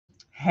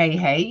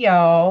Hey,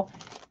 y'all.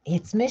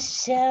 It's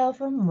Michelle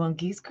from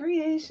Monkey's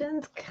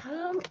Creations.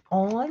 Come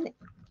on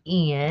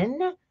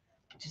in.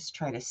 Just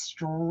try to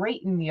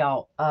straighten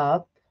y'all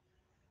up.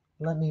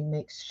 Let me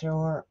make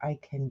sure I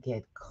can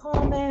get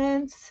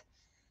comments.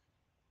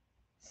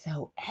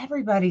 So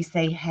everybody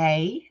say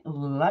hey.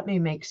 Let me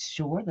make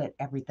sure that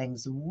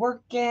everything's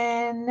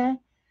working.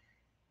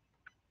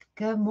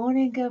 Good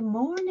morning,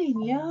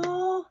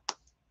 y'all.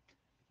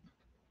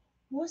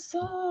 What's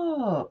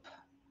up?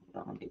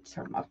 Let me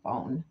turn my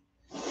phone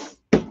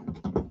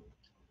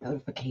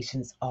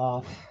notifications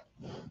off.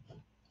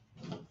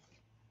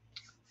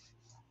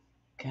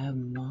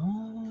 Good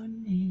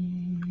morning.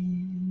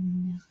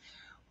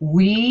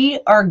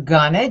 We are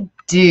gonna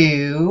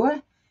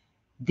do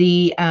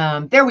the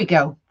there we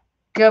go.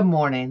 Good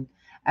morning.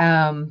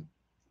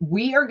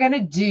 We are gonna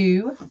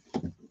do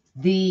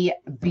the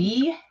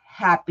Bee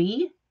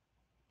Happy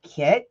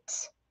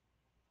kit.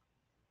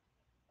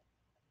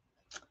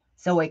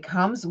 So it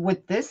comes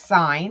with this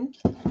sign.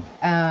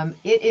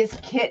 It is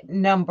kit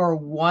number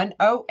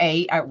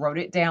 108. I wrote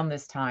it down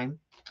this time.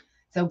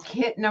 So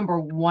kit number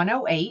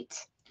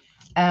 108.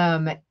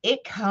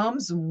 It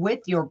comes with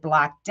your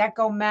black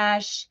Deco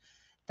mesh,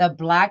 the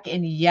black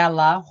and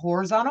yellow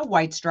horizontal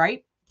white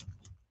stripe.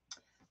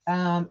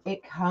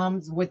 It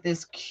comes with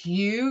this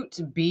cute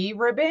bee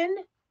ribbon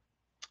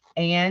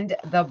and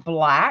the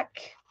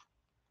black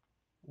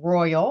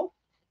royal.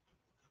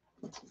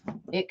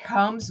 It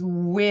comes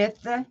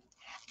with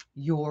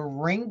your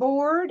ring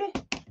board,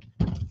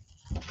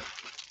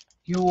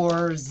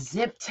 your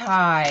zip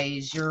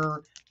ties,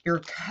 your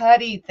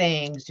cutty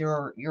things,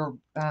 your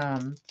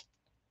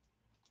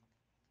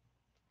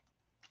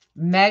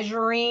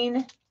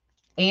measuring,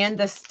 and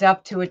the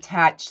stuff to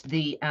attach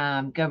the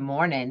good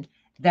morning,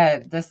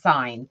 the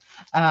sign.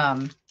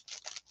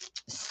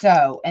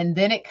 So, and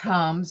then it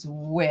comes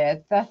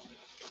with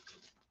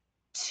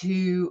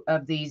 2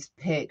 of these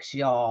picks,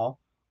 y'all.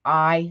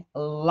 I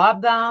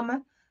love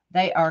them.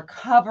 They are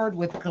covered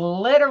with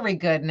glittery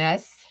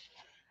goodness.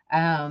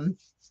 And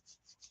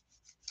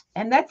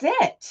that's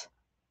it.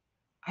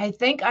 I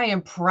think I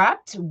am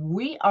prepped.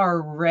 We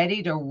are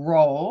ready to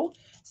roll.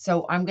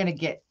 So I'm going to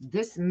get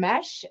this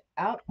mesh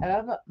out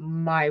of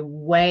my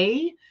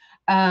way.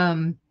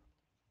 And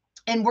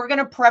we're going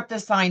to prep the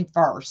sign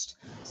first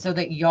so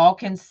that y'all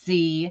can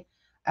see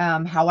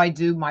how I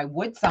do my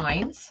wood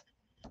signs.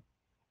 Let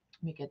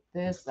me get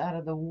this out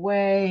of the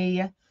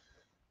way.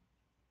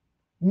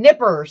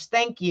 Nippers,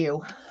 thank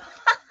you.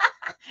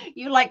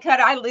 You like cut?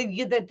 I leave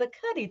you the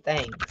cutty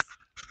things.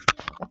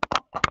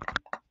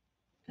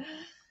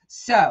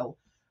 So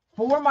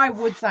for my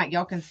wood sign,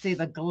 y'all can see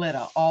the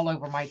glitter all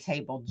over my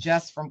table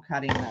just from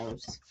cutting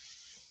those.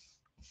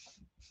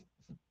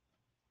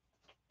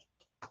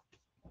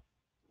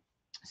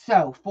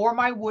 So for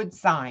my wood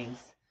signs,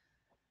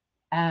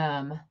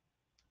 but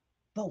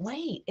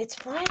wait, it's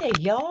Friday,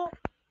 y'all.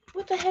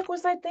 What the heck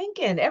was I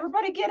thinking?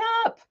 Everybody get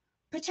up,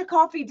 put your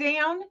coffee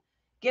down,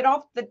 get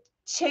off the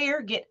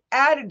chair, get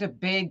out of the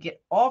bed,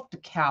 get off the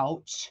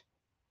couch.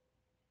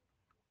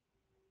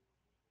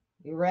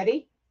 You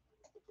ready?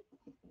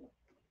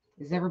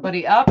 Is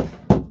everybody up?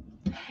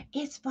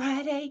 It's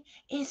Friday,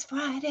 it's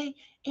Friday,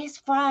 it's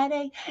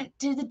Friday.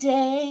 Do the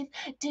Dave,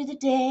 do the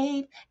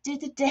Dave, do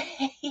the Dave.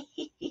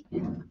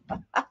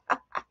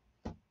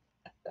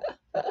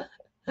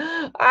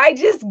 I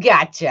just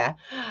gotcha.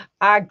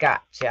 I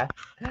gotcha.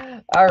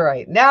 All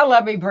right, now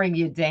let me bring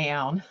you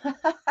down.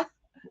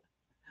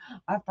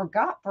 I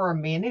forgot for a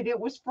minute it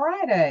was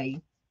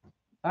Friday.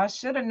 I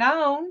should have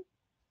known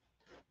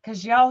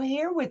because y'all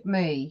here with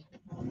me.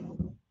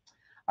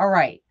 All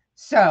right,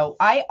 so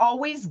I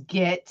always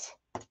get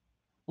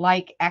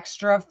like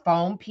extra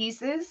foam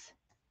pieces.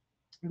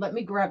 Let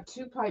me grab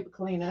 2 pipe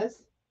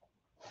cleaners.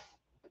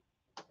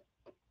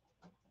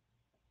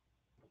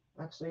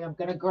 Actually, I'm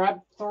going to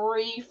grab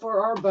 3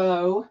 for our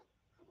bow.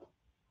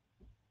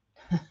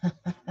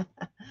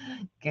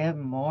 Good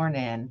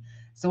morning.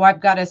 So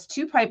I've got us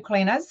 2 pipe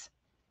cleaners.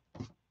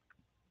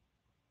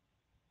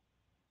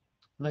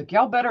 Look,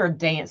 y'all better have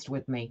danced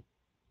with me.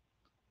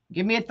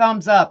 Give me a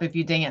thumbs up if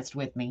you danced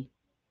with me.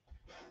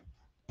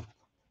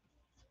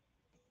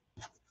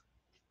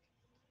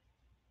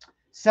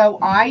 So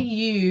I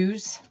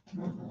use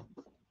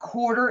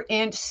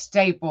 1/4-inch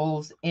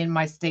staples in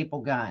my staple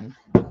gun.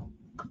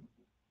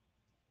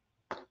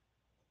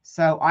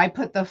 So I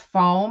put the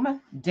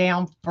foam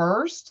down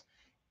first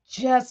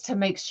just to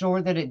make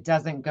sure that it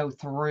doesn't go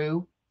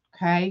through.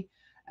 Okay.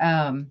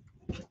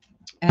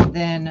 And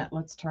then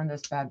let's turn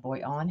this bad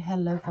boy on.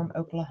 Hello from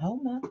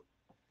Oklahoma.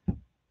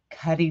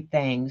 Cutty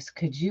things.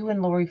 Could you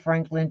and Laurie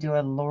Franklin do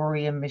a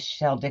Laurie and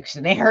Michelle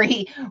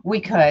dictionary? We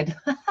could.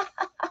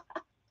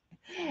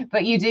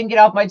 But you didn't get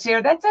off my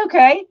chair. That's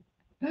okay.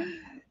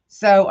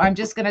 So I'm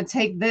just going to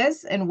take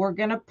this and we're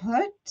going to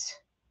put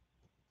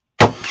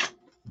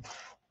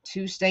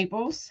 2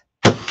 staples.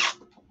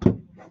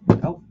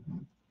 Oh,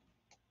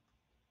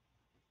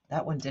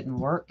 that one didn't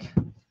work.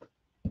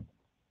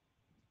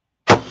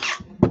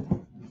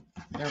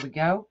 There we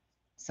go.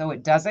 So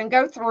it doesn't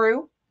go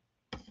through.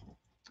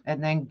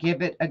 and then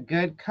give it a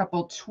good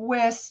couple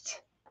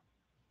twists,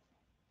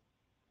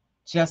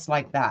 just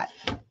like that.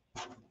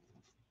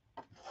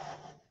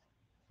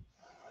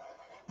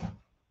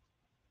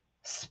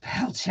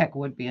 Spell check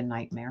would be a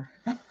nightmare.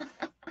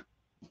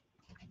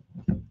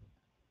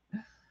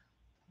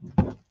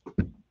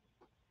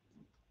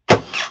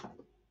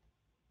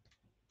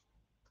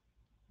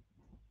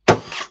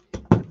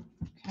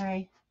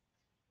 Okay,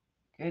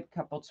 good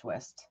couple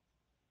twist.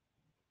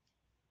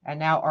 And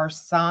now our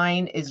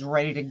sign is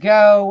ready to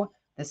go.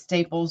 The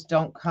staples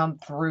don't come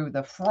through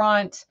the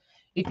front.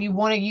 If you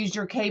want to use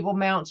your cable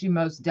mounts, you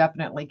most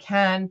definitely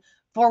can.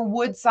 For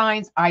wood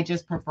signs, I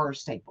just prefer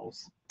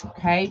staples.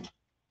 Okay.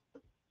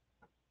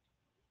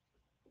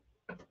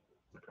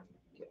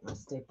 Get my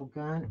staple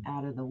gun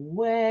out of the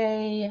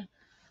way.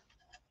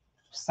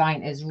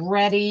 Sign is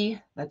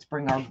ready. Let's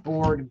bring our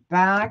board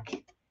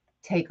back.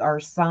 Take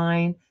our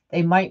sign.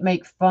 They might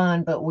make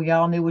fun, but we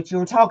all knew what you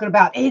were talking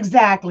about.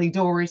 Exactly,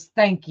 Doris.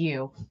 Thank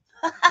you.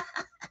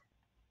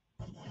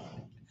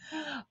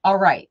 All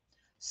right.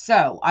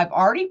 So I've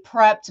already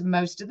prepped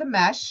most of the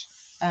mesh.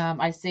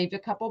 I saved a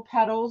couple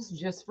petals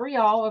just for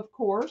y'all, of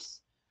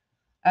course.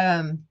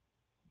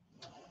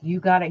 You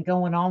got it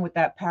going on with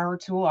that power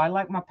tool. I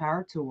like my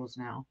power tools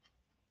now.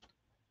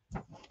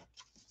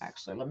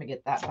 Actually, let me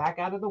get that back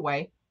out of the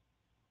way.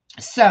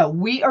 So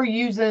we are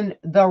using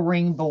the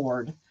ring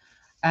board.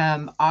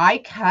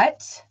 I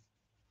cut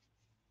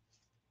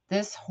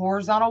this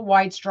horizontal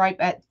wide stripe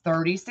at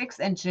 36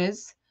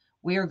 inches.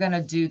 We are going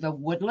to do the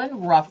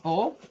woodland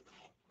ruffle.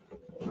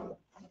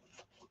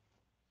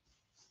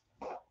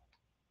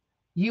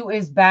 You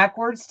is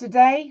backwards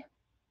today?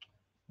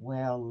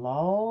 Well,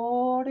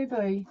 Lordy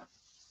be.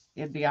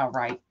 It'd be all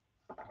right.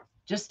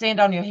 Just stand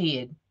on your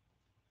head.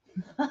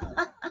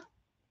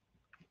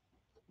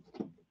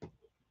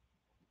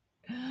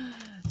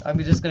 I'm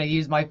just going to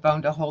use my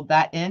phone to hold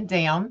that end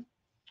down.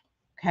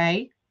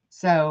 Okay,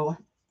 so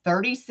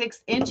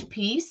 36-inch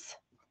piece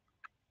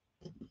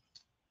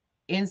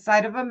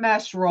inside of a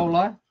mesh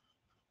roller.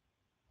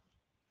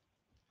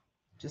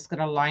 Just going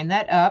to line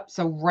that up.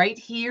 So right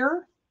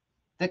here,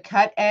 the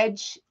cut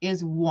edge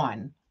is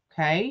 1.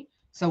 Okay,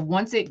 so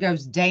once it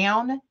goes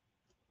down,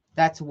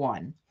 that's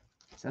 1.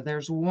 So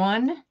there's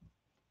 1,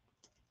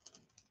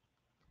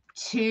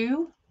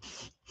 2,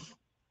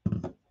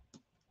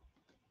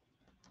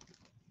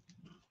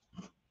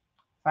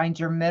 find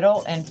your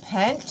middle and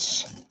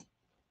pinch.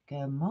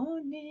 Good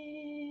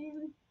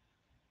morning.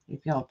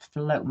 If y'all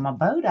float my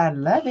boat, I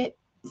love it.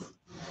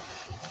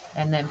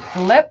 And then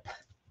flip.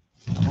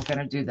 We're going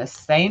to do the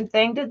same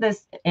thing to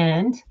this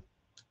end.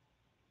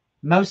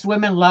 Most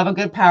women love a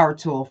good power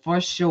tool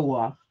for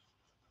sure.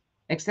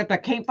 Except I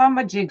can't find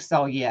my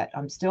jigsaw yet.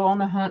 I'm still on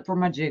the hunt for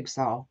my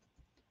jigsaw.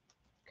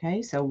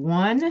 Okay, so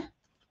 1,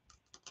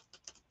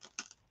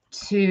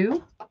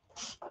 2.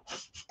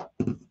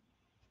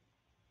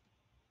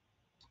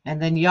 And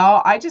then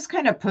y'all, I just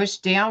kind of push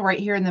down right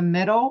here in the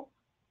middle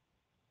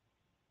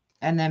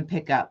and then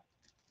pick up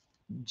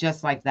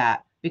just like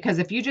that. Because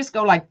if you just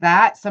go like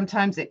that,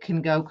 sometimes it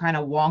can go kind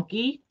of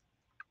wonky.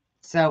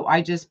 So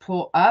I just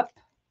pull up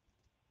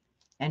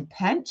and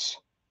pinch.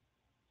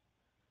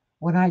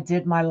 When I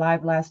did my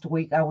live last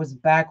week, I was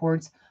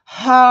backwards.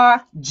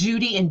 Ha,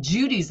 Judy. And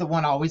Judy's the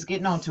one always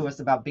getting on to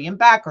us about being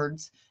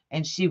backwards.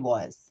 And she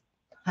was.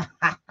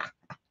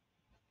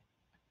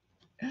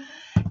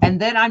 And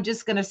then I'm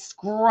just going to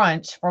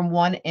scrunch from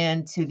one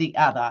end to the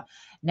other.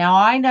 Now,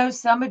 I know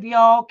some of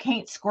y'all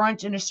can't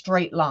scrunch in a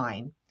straight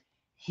line.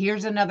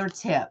 Here's another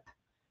tip.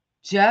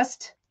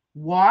 Just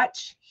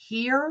watch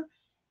here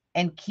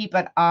and keep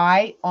an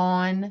eye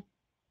on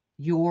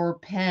your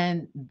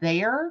pen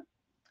there,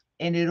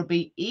 and it'll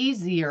be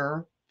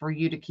easier for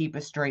you to keep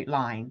a straight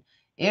line.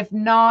 If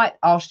not,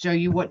 I'll show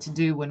you what to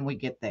do when we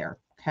get there.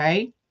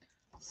 Okay.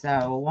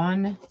 So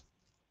 1,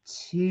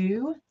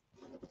 2,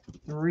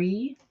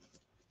 3,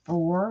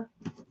 4,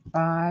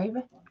 5,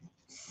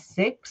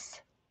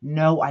 6.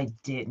 No, I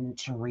didn't,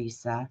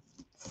 Teresa.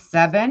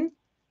 7.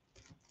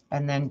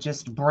 And then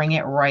just bring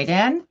it right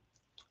in.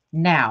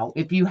 Now,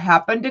 if you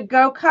happen to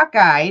go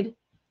cockeyed,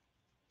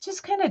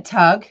 just kind of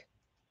tug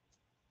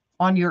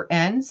on your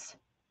ends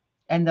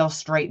and they'll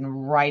straighten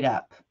right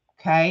up.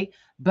 Okay.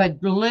 But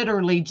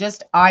literally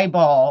just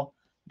eyeball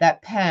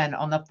that pen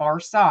on the far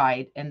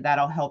side and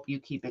that'll help you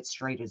keep it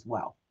straight as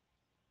well.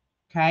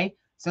 Okay.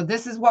 So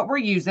this is what we're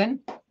using.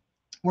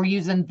 We're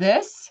using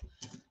this,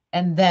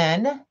 and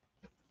then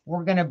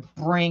we're going to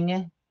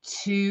bring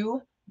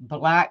 2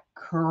 black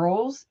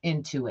curls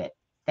into it.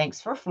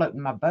 Thanks for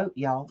floating my boat,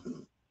 y'all.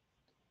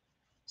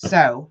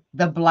 So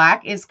the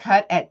black is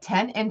cut at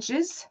 10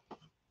 inches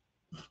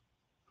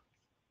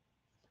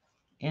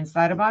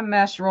inside of my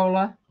mesh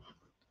roller.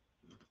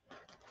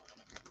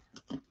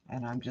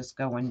 And I'm just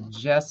going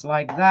just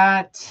like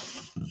that,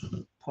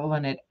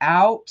 pulling it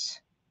out,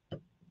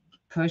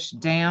 push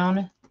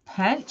down,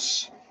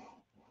 pinch.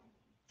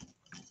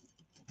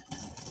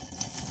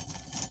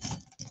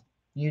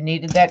 You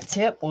needed that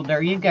tip? Well,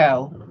 there you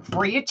go.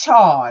 Free of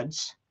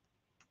charge.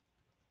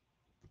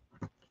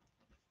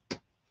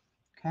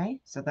 Okay,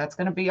 so that's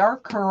going to be our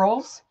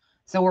curls.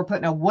 So we're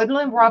putting a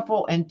woodland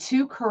ruffle and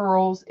 2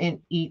 curls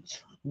in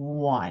each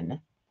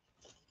one.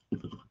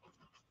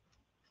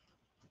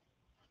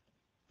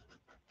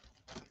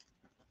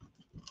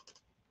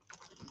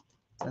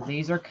 So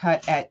these are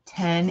cut at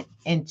 10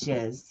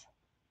 inches.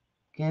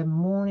 Good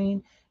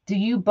morning. Do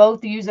you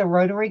both use a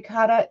rotary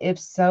cutter? If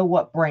so,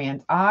 what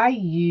brand? I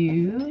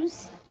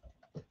use,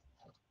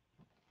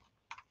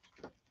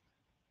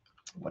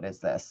 what is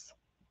this?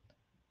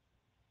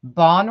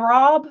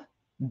 Bonrob,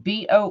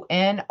 B-O-N-R-O-B.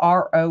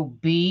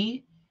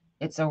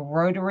 It's a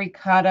rotary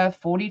cutter,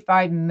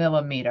 45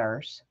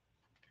 millimeters.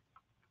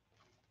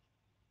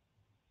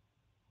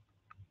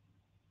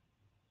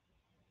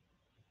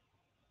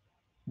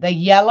 The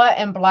yellow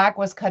and black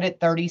was cut at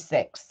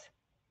 36.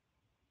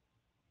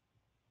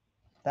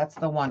 That's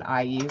the one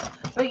I use.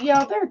 But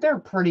yeah, they're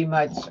pretty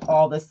much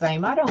all the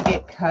same. I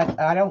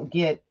don't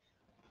get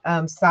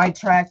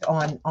sidetracked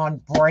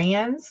on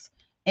brands.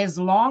 As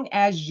long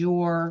as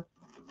your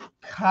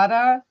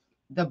cutter,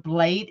 the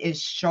blade is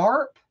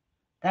sharp,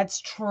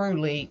 that's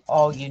truly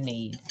all you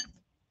need.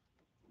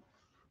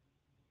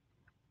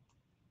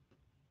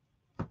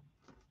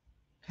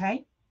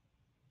 Okay.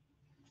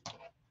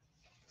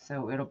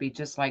 So it'll be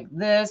just like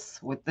this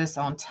with this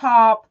on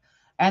top,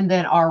 and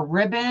then our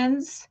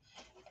ribbons,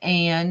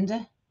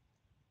 and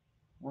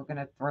we're going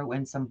to throw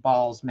in some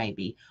balls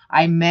maybe.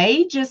 I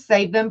may just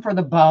save them for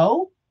the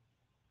bow.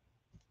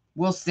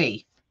 We'll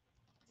see.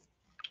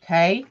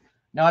 Okay.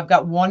 Now I've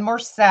got one more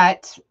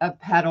set of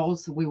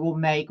petals we will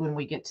make when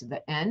we get to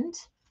the end.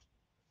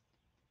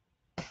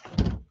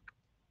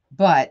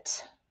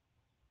 But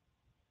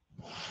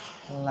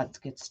let's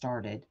get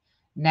started.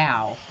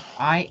 Now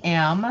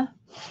I'm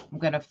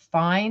going to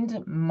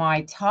find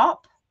my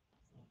top.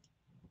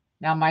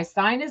 Now my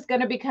sign is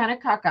going to be kind of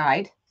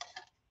cockeyed.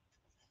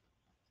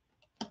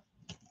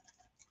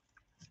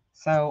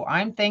 So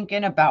I'm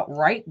thinking about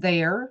right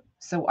there.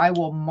 So I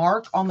will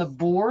mark on the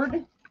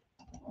board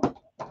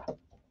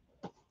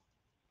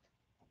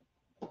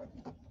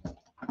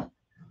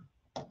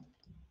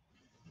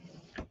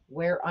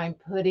where I'm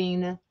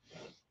putting.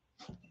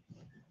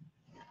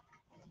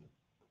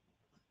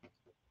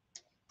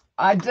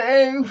 I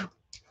do.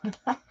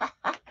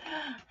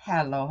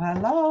 Hello,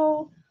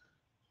 hello.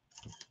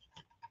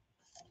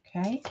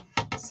 Okay,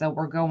 so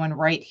we're going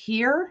right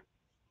here.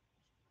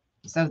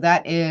 So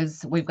that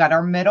is, we've got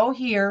our middle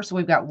here. So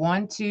we've got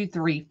 1, 2,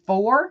 3,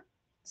 4.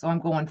 So I'm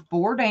going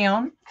 4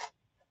 down.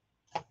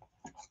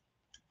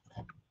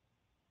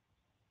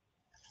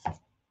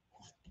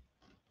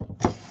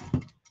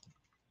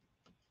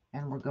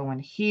 And we're going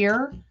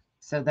here.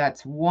 So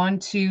that's 1,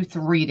 2,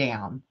 3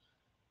 down.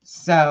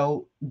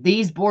 So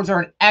these boards are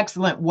an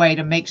excellent way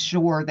to make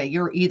sure that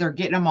you're either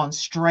getting them on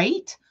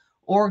straight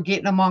or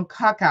getting them on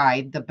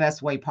cockeyed the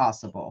best way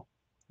possible,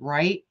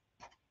 right?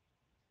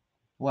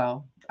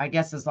 Well, I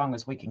guess as long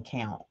as we can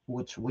count,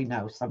 which we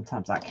know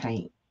sometimes I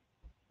can't.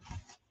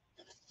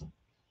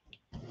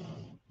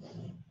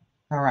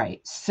 All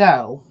right,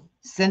 so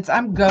since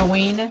I'm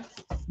going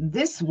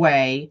this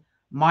way,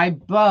 my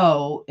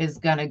bow is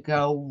going to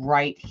go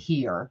right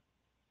here.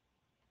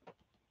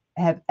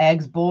 Have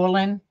eggs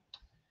boiling?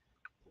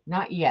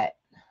 Not yet,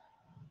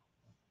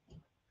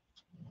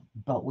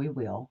 but we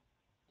will.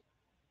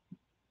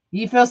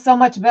 You feel so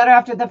much better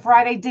after the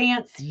Friday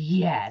dance?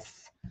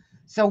 Yes.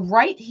 So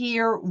right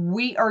here,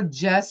 we are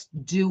just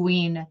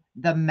doing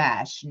the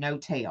mesh, no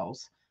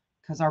tails,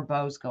 because our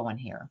bow's going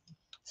here.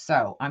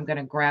 So I'm going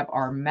to grab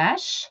our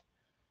mesh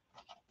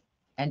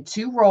and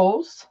 2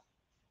 rolls.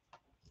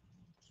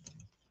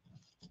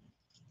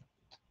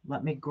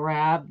 Let me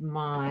grab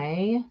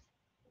my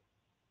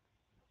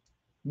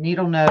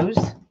needle nose.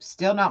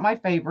 Still not my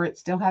favorite.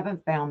 Still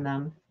haven't found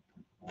them.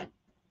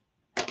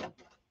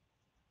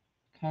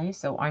 Okay,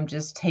 so I'm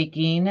just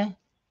taking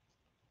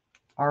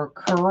our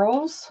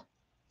curls,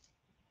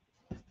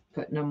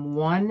 putting them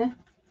one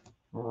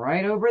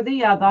right over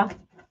the other.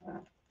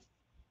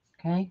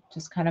 Okay,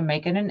 just kind of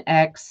making an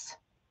X.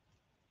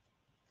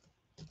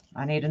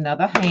 I need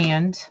another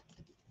hand.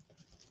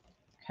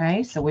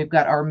 Okay, so we've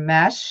got our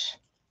mesh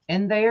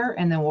in there,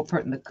 and then we'll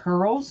put in the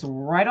curls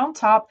right on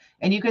top.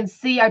 And you can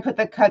see I put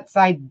the cut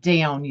side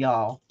down,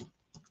 y'all.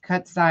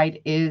 Cut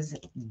side is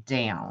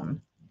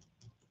down.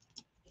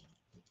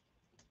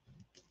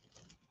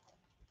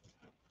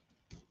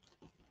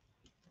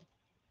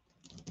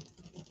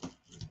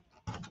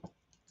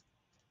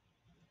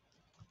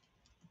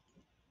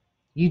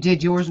 You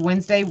did yours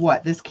Wednesday.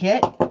 What, this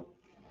kit?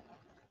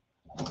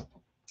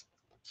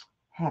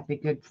 Happy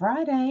Good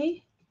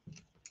Friday.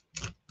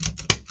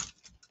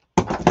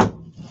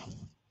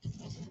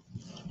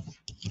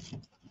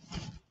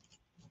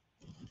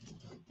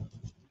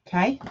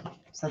 Okay,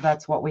 so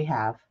that's what we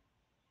have.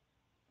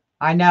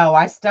 I know,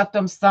 I stuffed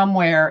them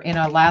somewhere in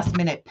a last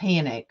minute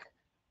panic.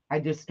 I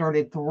just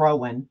started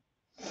throwing,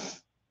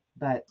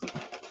 but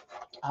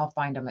I'll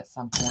find them at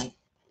some point.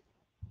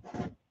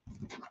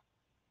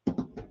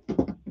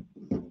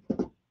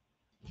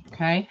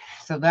 Okay,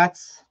 so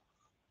that's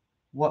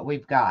what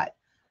we've got.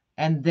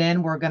 and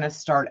then we're going to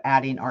start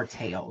adding our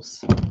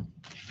tails.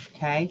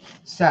 Okay,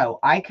 so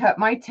I cut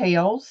my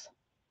tails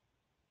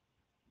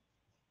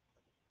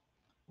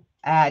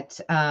at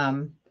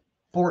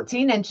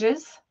 14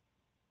 inches.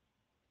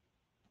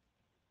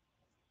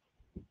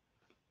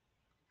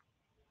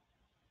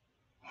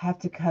 Have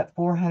to cut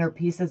 400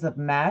 pieces of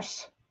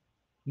mesh.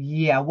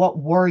 Yeah, what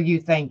were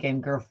you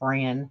thinking,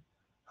 girlfriend?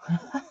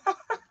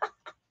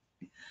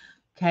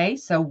 Okay,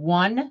 so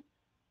one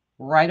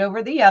right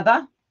over the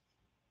other.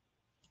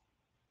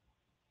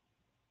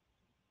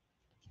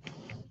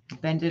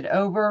 Bend it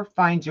over,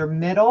 find your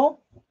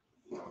middle.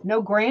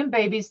 No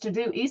grandbabies to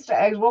do Easter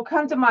eggs. Well,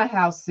 come to my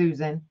house,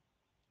 Susan.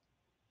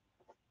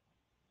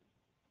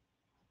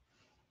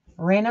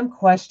 Random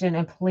question,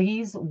 and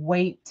please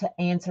wait to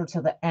answer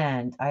to the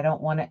end. I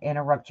don't want to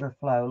interrupt your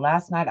flow.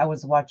 Last night I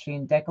was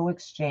watching Deco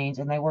Exchange,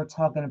 and they were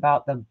talking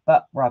about the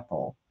butt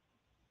ruffle.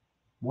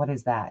 What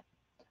is that?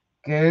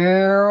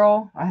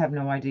 Girl, I have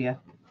no idea.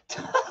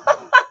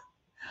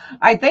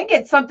 I think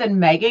it's something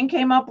Megan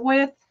came up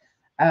with.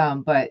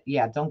 But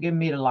yeah, don't give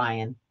me the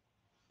lying.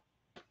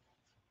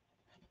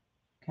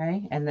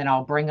 Okay, and then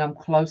I'll bring them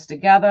close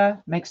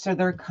together. Make sure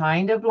they're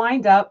kind of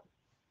lined up.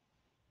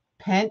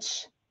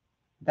 Pinch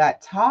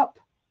that top.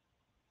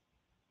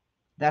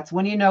 That's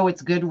when you know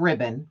it's good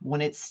ribbon, when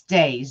it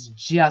stays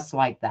just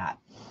like that.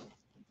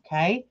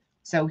 Okay,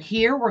 so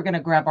here we're going to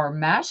grab our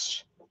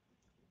mesh.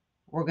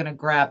 We're going to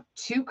grab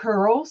 2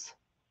 curls.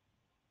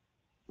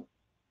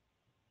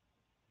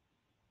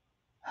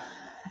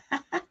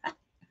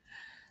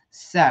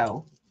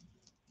 So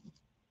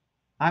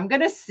I'm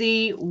going to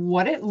see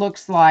what it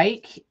looks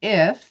like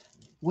if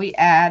we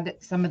add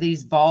some of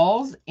these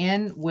balls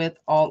in with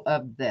all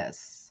of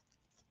this.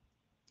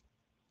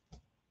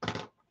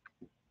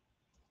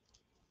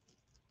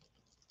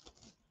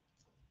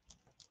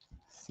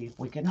 See if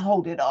we can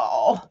hold it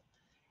all.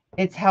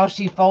 It's how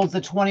she folds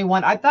the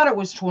 21. I thought it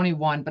was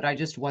 21, but I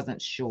just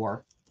wasn't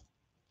sure.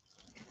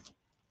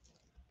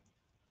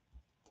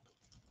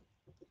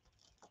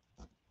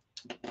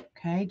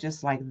 Okay,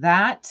 just like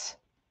that.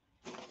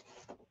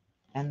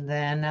 And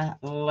then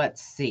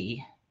let's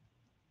see.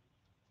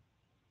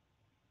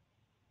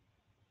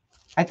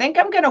 I think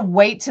I'm going to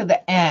wait to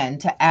the end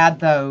to add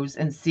those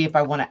and see if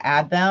I want to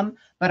add them,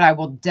 but I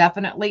will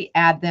definitely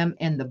add them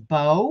in the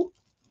bow.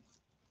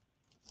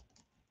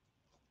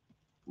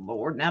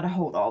 Lord, now to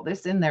hold all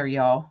this in there,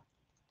 y'all.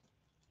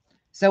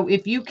 So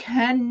if you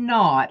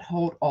cannot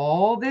hold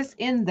all this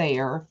in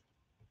there,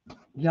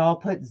 y'all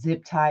put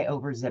zip tie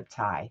over zip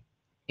tie.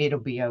 It'll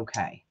be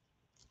okay.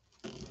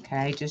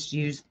 Okay, just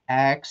use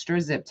extra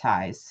zip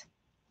ties.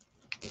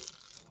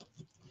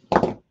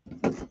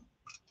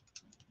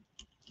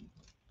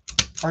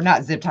 Or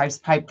not zip ties,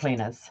 pipe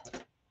cleaners.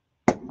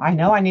 I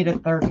know I need a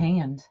third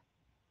hand.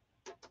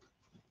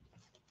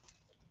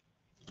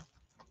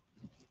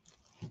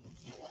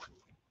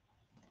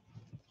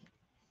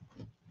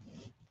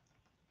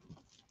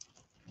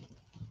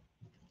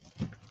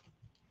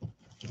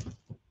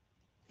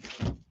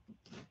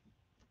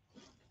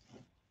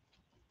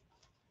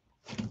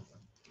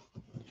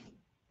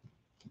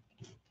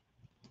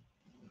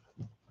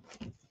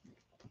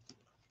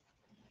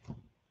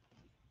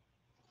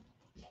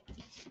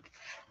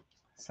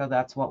 So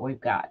that's what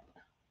we've got.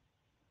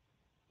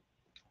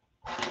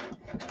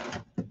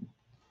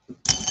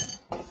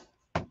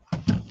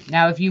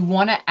 Now, if you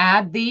want to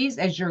add these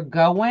as you're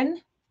going,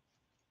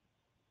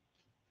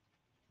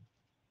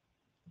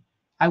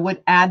 I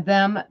would add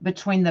them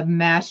between the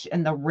mesh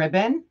and the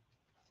ribbon.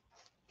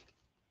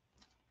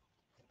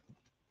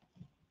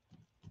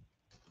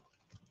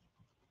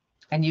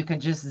 And you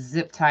can just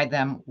zip tie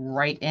them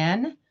right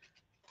in.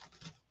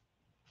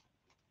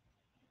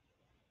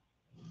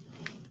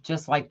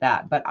 Just like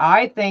that. But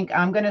I think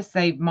I'm going to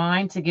save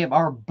mine to give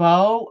our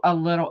bow a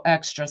little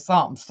extra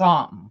something,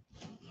 something.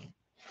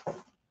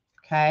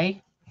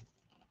 Okay.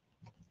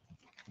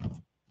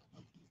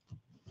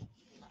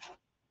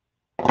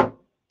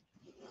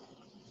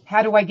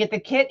 How do I get the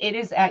kit? It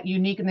is at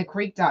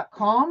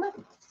uniqueinthecreek.com,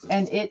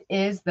 and it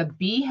is the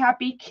Bee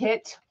Happy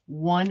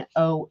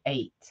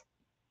KIT-108.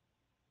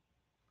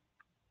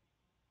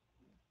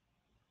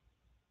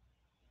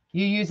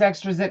 You use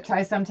extra zip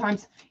ties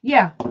sometimes?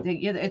 Yeah,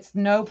 it's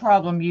no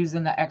problem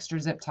using the extra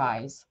zip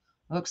ties.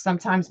 Look,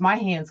 sometimes my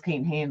hands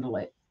can't handle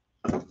it.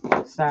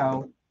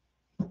 So,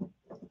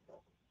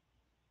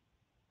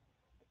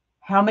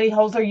 how many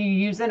holes are you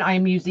using? I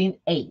am using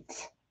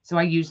 8. So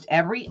I used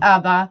every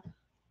other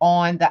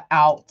on the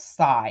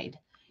outside.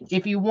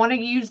 If you want to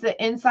use the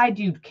inside,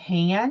 you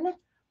can.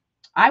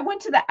 I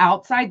went to the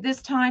outside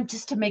this time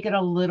just to make it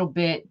a little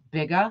bit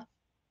bigger.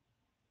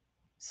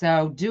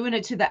 So doing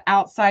it to the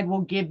outside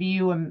will give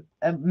you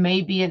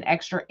maybe an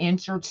extra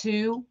inch or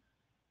 2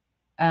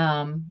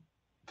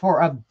 for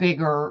a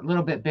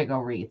little bit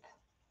bigger wreath.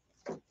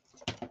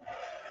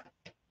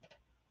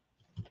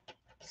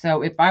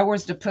 So if I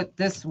was to put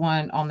this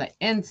one on the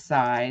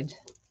inside,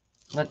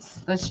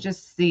 let's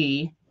just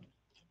see.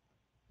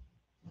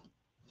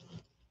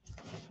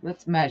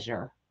 Let's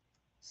measure.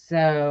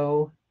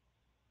 So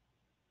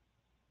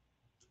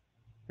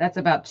That's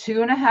about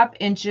 2.5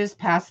 inches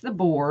past the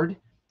board.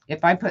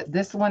 If I put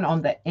this one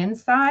on the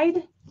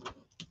inside,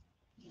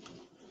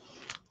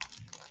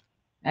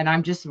 and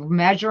I'm just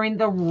measuring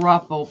the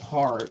ruffle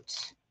part,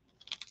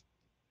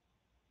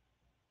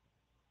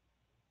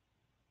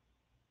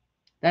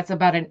 that's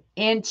about 1.5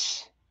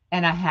 inches.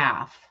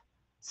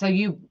 So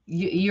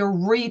your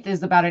wreath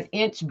is about 1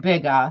 inch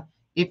bigger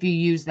if you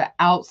use the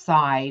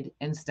outside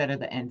instead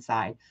of the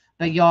inside.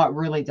 But y'all, it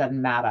really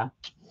doesn't matter.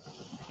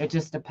 It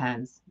just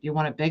depends. You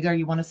want it bigger,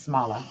 you want it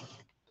smaller.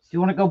 You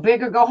want to go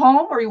big or go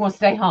home, or you want to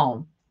stay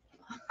home?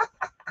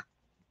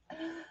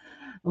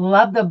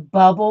 Love the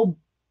bubble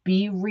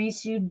bee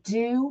wreaths you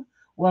do.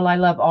 Well, I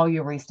love all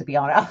your wreaths, to be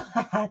honest.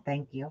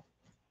 Thank you.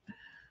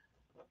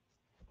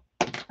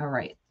 All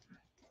right.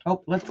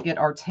 Oh, let's get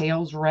our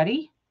tails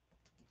ready.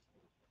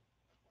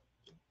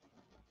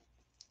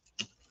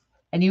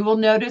 And you will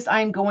notice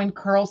I'm going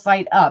curl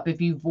side up. If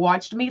you've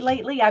watched me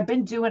lately, I've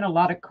been doing a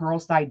lot of curl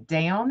side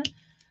down.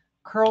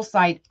 Curl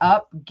side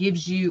up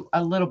gives you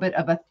a little bit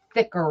of a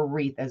thicker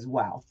wreath as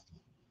well.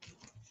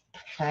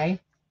 Okay.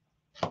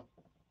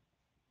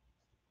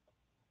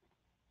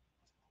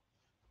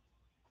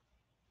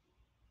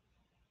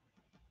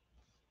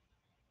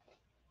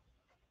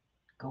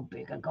 Go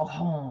big or go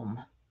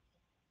home.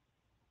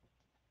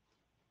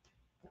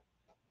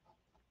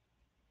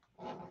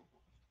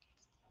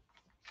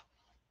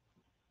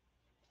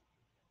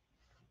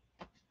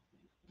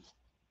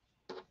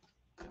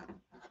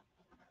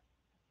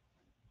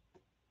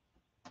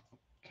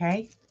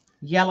 Okay.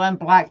 Yellow and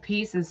black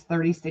piece is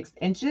 36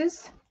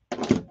 inches.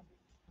 So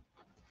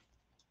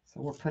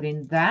we're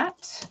putting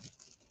that.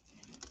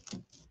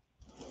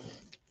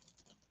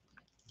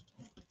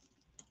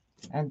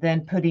 And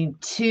then putting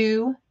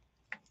 2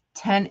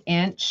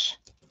 10-inch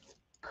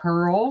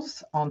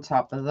curls on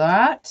top of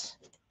that.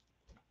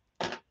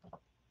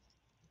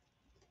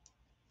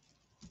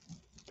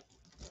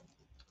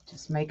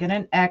 Just making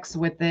an X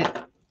with it.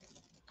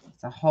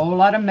 It's a whole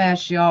lot of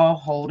mesh, y'all.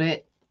 Hold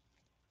it.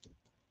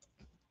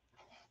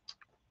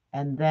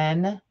 And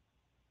then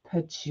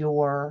put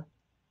your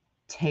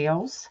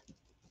tails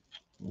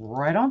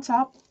right on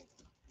top.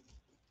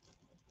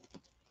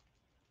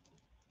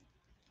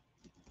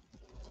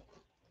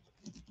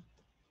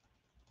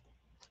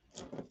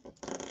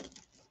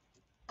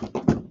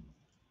 You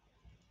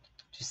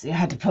see, I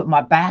had to put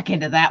my back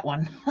into that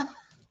one.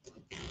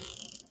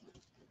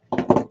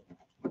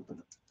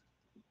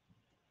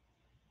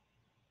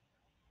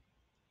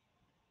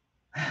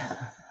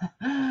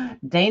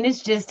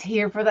 Dana's just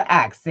here for the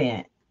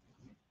accent.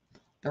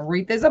 The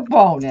wreath is a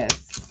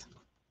bonus.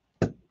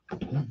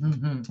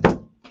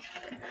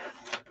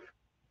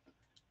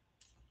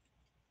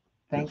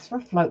 Thanks for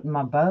floating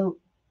my boat.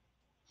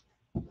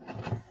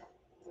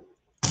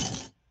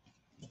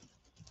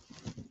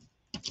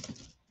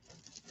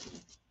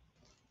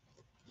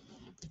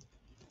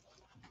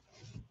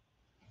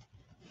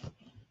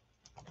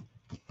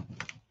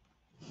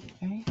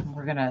 Okay,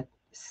 we're going to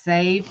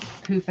save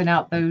poofing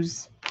out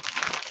those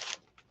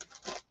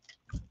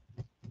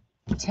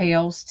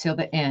tails till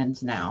the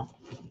end now.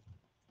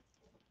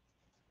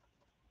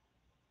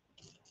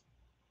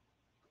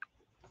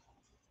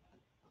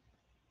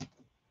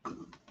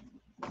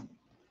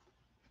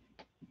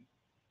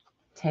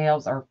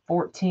 Tails are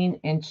 14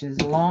 inches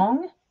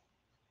long.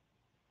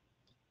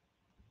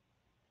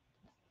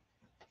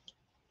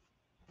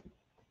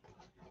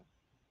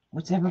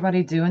 What's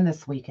everybody doing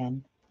this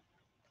weekend?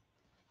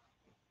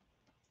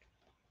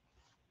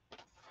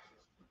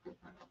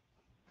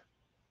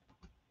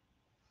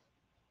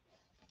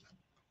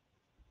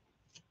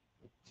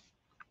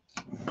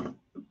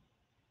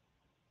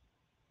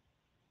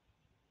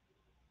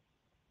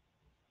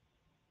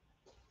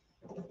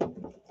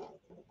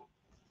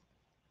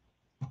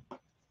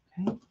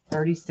 Okay,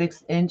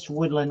 36-inch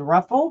woodland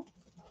ruffle.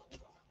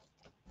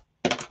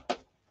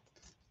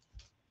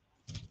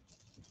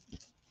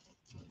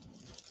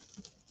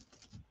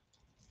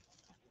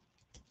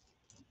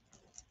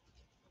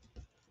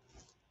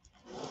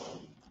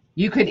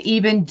 You could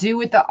even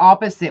do it the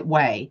opposite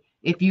way.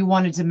 If you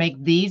wanted to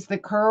make these the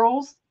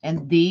curls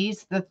and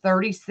these the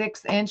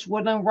 36-inch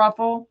woodland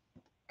ruffle,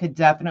 could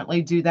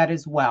definitely do that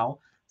as well.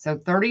 So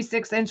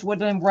 36-inch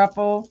woodland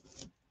ruffle,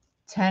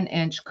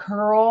 10-inch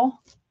curl.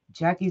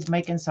 Jackie's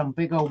making some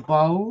big old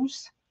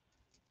bows.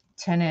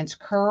 10-inch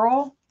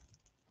curl.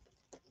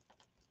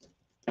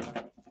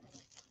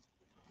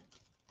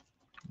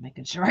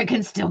 Making sure I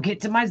can still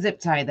get to my zip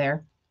tie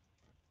there.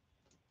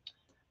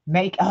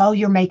 Oh,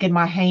 you're making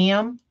my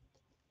ham?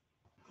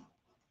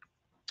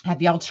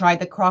 Have y'all tried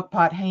the crock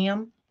pot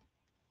ham?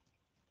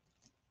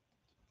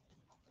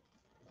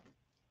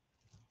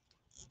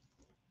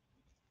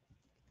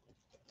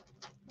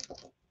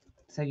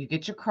 So you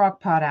get your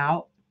crock pot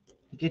out,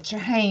 you get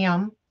your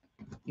ham.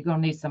 You're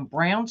going to need some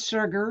brown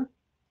sugar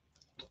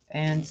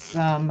and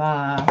some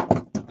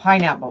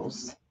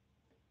pineapples.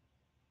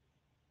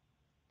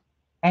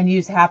 And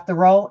use half the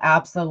roll?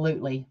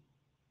 Absolutely.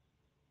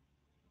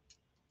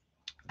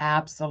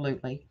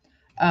 Absolutely.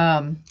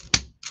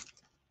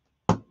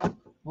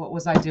 What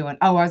was I doing?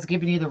 Oh, I was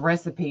giving you the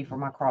recipe for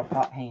my crock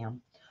pot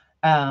ham.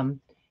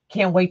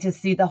 Can't wait to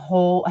see the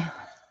whole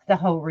the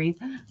whole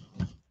wreath.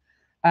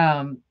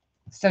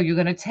 So you're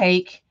gonna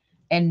take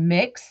and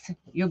mix.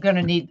 You're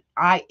gonna need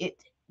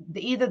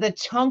either the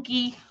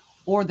chunky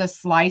or the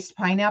sliced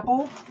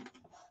pineapple.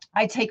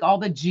 I take all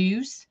the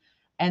juice,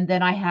 and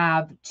then I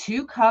have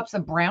 2 cups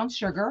of brown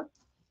sugar,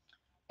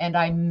 and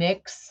I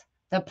mix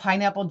the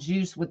pineapple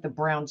juice with the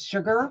brown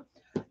sugar.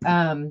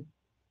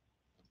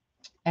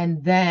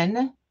 And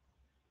then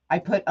I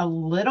put a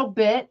little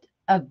bit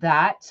of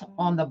that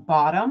on the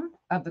bottom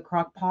of the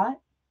crock pot,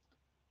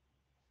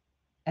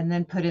 and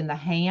then put in the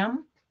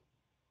ham,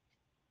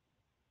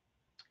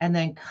 and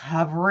then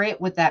cover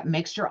it with that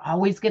mixture.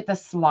 Always get the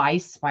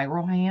sliced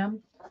spiral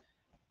ham.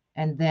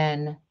 And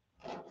then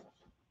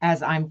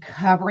as I'm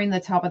covering the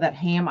top of that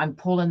ham, I'm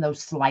pulling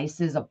those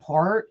slices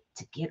apart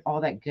to get all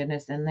that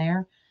goodness in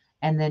there.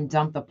 And then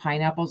dump the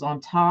pineapples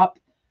on top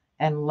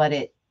and let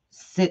it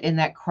sit in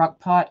that crock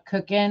pot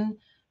cooking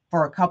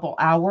for a couple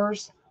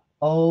hours.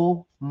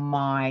 Oh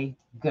my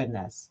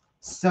goodness.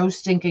 So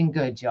stinking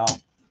good, y'all.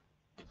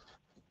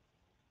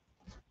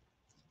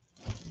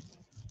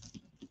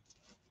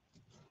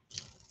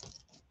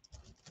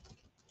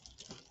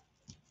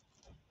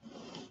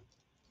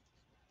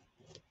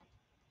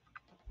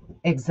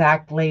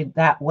 Exactly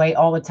that way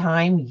all the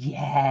time.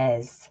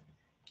 Yes.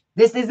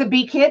 This is a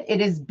Bee Kit. It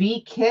is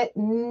Bee Kit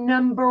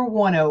number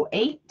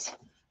 108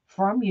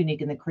 from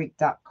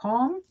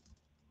uniqueinthecreek.com.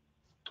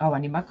 Oh, I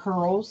need my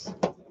curls.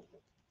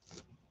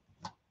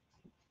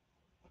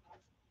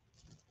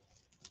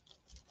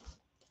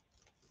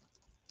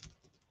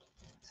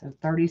 So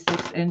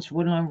 36-inch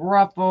woodland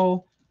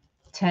ruffle,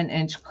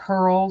 10-inch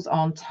curls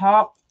on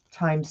top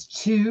times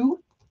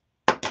 2.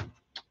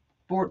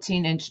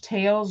 14-inch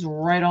tails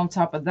right on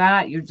top of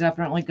that. You're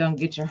definitely going to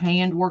get your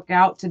hand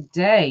workout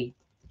today.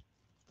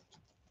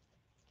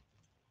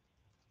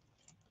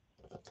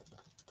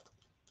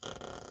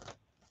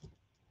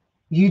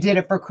 You did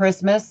it for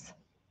Christmas.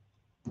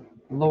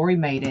 Laurie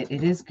made it.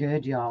 It is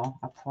good, y'all.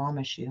 I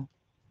promise you.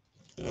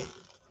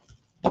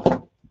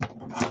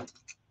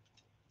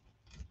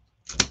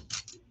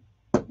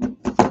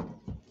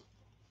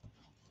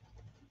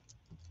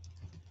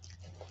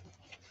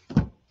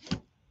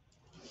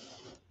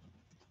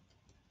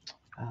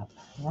 I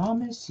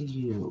promise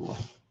you.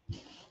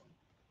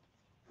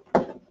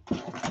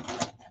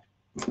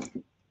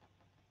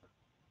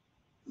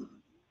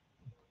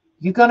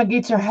 You're going to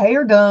get your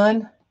hair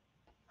done.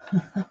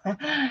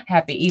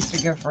 Happy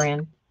Easter,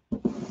 girlfriend.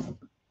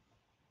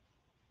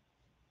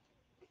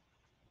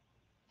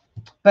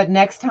 But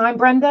next time,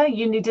 Brenda,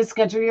 you need to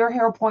schedule your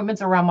hair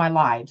appointments around my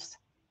lives.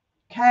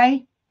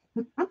 Okay?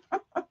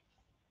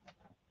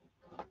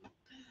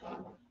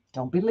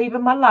 Don't be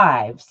leaving my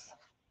lives.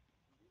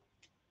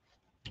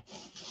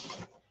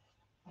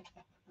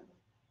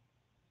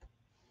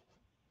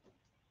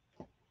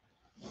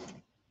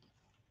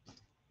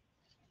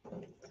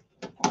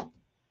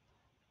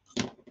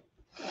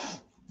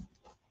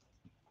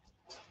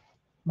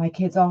 My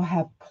kids all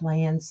have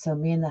plans, so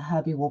me and the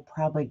hubby will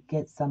probably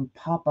get some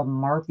Papa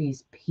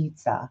Murphy's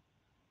pizza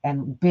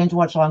and binge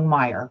watch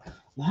Longmire.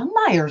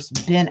 Longmire's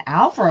been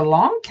out for a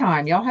long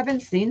time. Y'all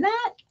haven't seen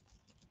that?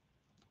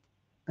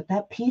 But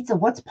that pizza,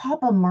 what's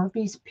Papa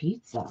Murphy's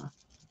pizza?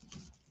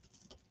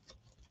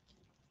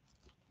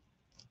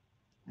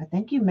 I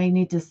think you may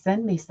need to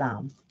send me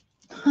some.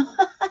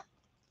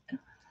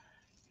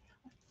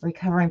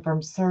 Recovering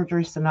from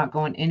surgery, so not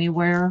going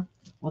anywhere.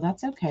 Well,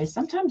 that's okay.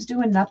 Sometimes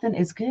doing nothing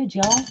is good,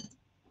 y'all.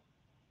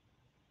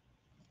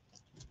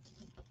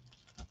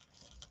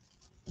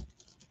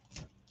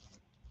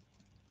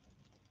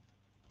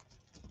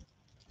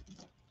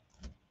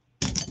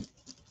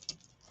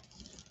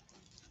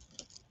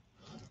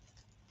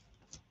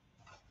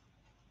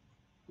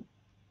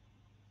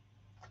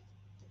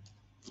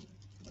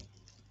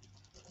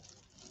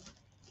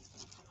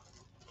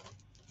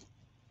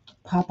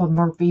 Papa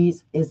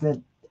Murphy's is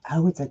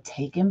it's a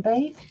take and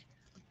bake?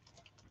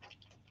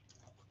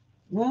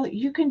 Well,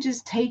 you can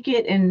just take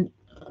it and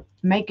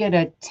make it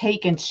a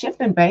take and ship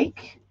and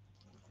bake.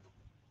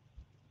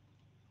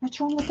 What's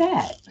wrong with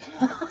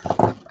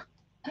that?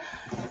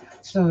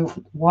 So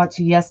watch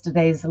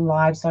yesterday's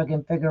live so I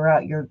can figure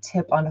out your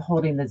tip on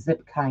holding the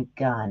zip tie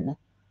gun.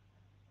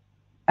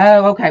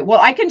 Oh, okay.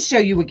 Well, I can show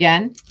you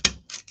again.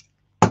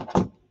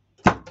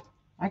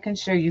 I can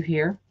show you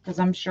here because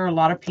I'm sure a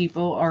lot of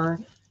people are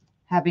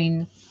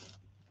having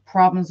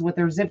problems with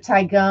their zip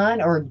tie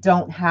gun or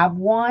don't have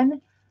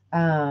one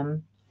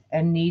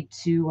and need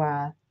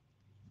to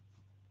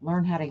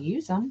learn how to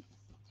use them.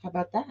 How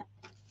about that?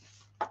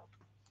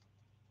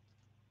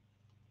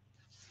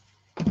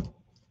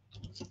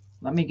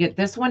 Let me get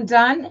this one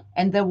done,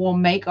 and then we'll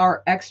make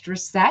our extra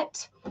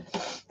set.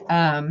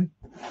 And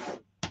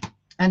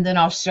then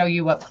I'll show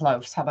you up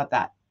close. How about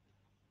that?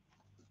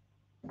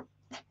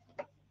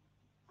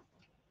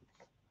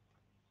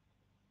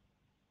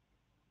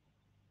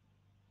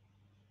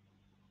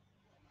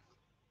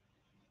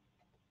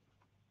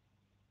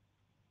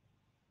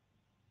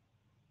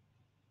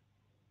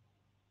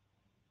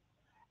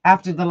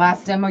 After the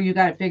last demo, you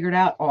got it figured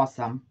out?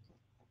 Awesome.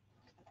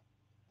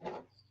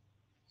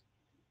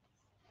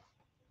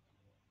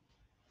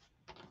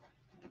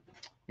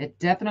 It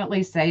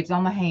definitely saves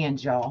on the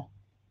hand, y'all.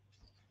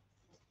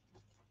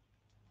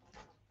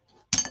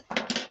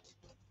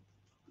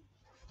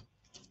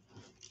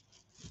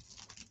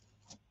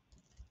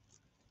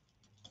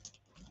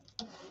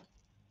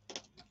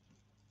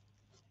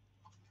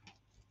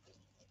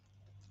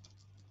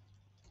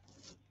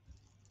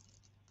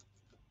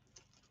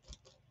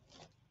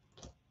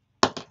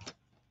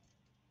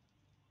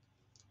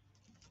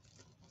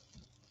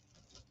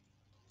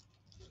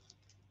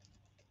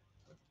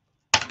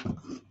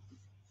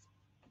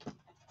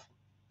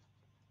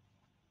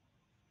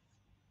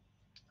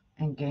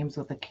 And games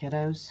with the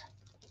kiddos.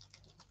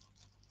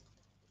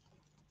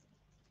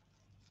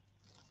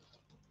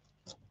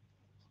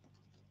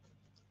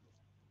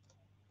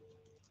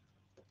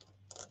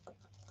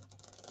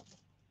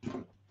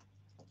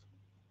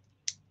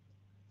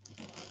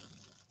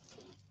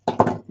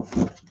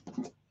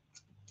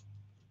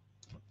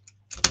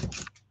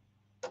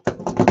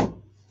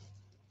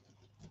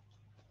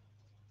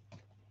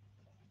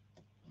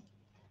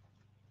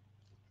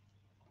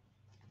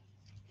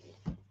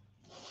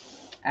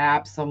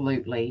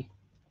 Absolutely.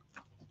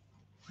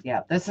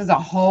 Yeah, this is a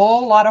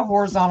whole lot of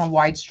horizontal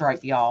wide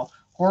stripe, y'all.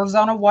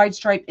 Horizontal wide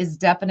stripe is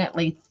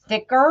definitely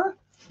thicker.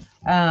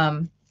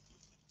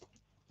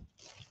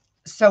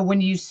 So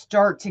when you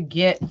start to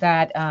get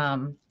that,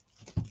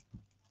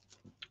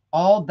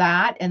 all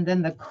that, and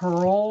then the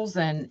curls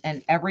and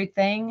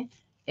everything,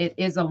 it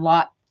is a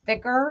lot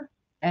thicker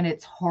and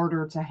it's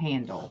harder to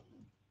handle.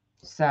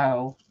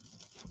 So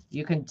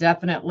you can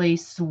definitely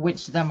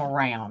switch them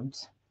around.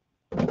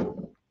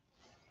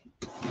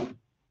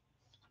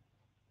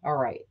 All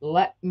right,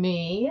 let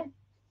me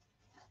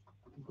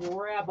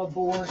grab a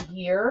board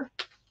here.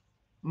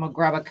 I'm gonna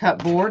grab a cut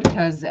board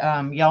because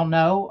y'all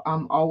know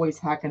I'm always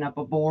hacking up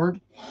a board.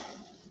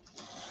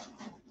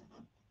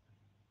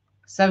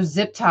 So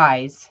zip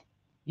ties,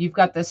 you've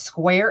got the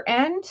square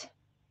end.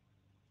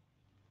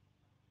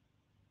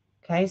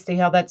 Okay, see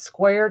how that's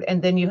squared? And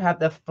then you have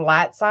the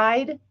flat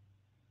side.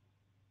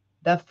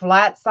 The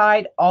flat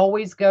side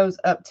always goes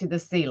up to the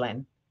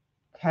ceiling.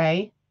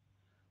 Okay.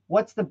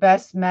 What's the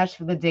best mesh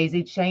for the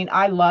daisy chain?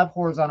 I love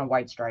horizontal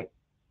wide stripe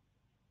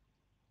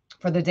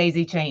for the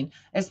daisy chain,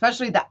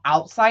 especially the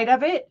outside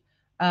of it.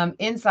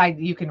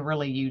 Inside, you can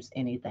really use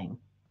anything.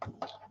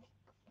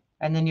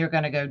 And then you're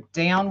going to go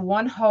down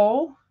one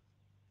hole,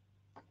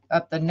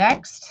 up the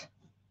next.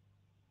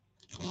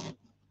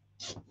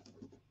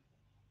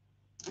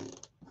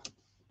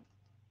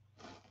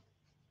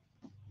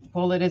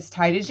 Pull it as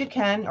tight as you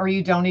can, or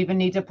you don't even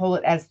need to pull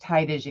it as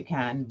tight as you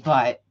can,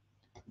 but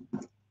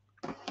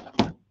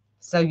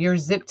so your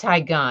zip tie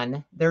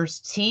gun,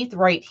 there's teeth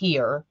right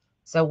here.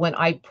 So when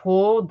I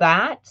pull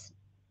that,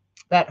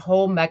 that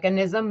whole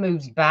mechanism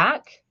moves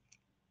back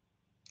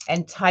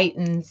and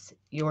tightens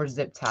your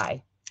zip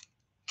tie.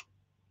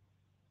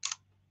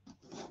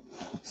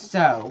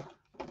 So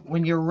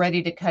when you're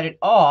ready to cut it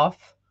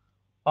off,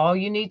 all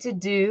you need to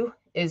do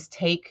is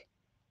take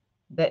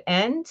the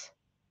end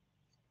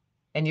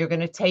and you're going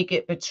to take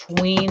it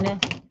between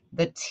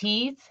the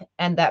teeth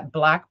and that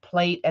black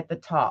plate at the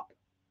top.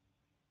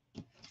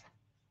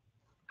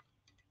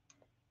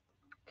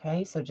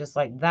 Okay, so just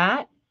like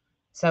that.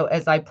 So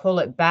as I pull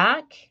it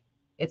back,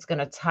 it's going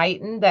to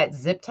tighten that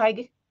zip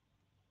tie.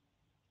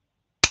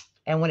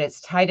 And when it's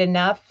tight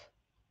enough,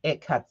 it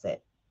cuts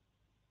it.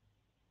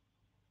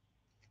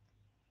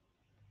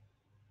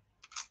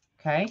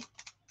 Okay,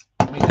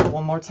 we do it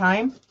one more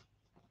time.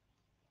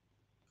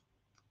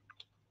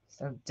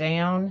 So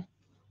down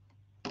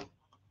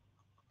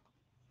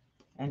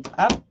and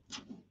up.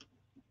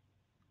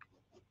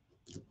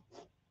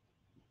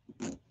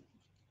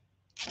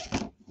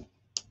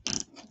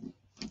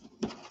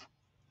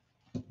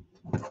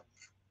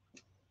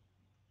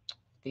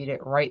 Feed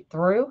it right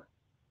through.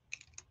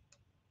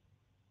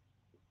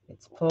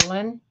 It's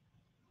pulling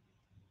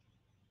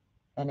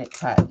and it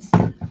cuts.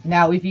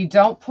 Now, if you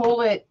don't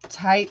pull it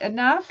tight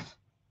enough,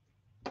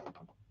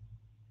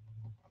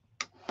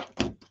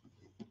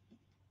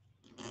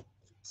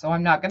 so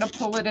I'm not going to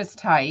pull it as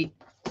tight,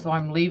 so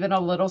I'm leaving a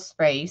little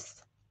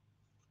space.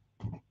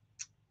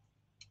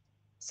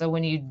 So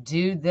when you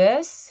do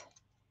this,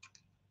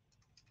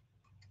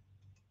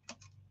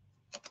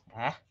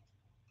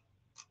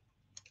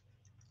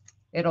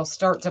 it'll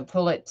start to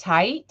pull it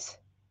tight.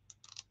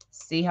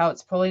 See how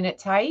it's pulling it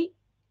tight?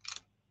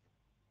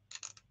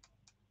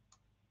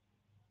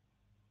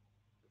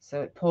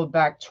 So it pulled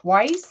back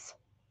twice,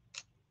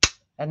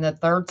 and the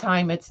third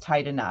time it's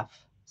tight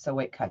enough, so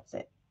it cuts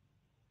it.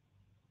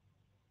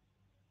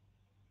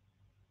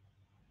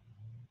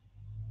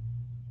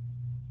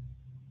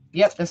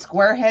 Yep, the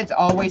square head's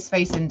always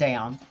facing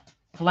down.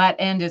 Flat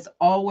end is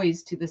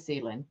always to the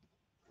ceiling.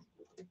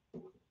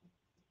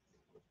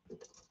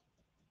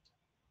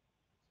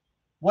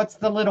 What's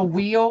the little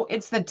wheel?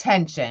 It's the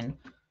tension.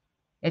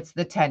 It's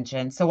the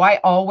tension. So I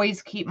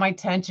always keep my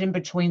tension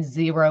between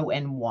 0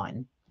 and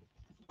 1.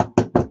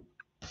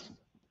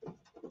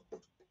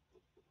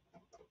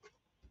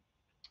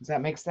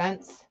 that make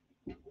sense?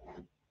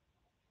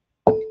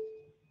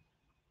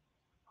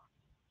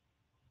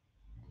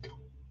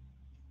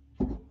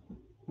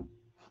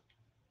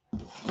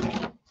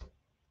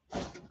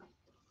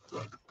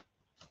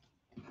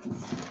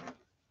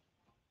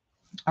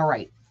 All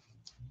right.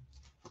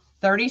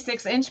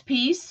 36-inch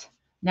piece.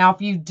 Now,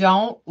 if you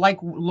don't, like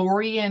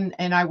Laurie and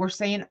I were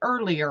saying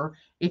earlier,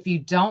 if you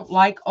don't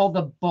like all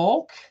the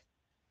bulk,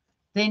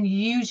 then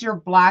use your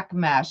black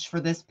mesh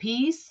for this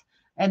piece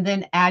and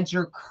then add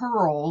your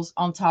curls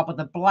on top of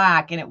the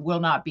black, and it will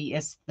not be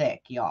as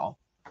thick, y'all.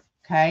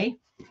 Okay.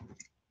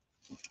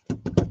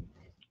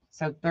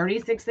 So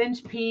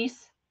 36-inch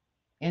piece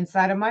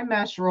inside of my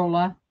mesh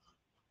roller.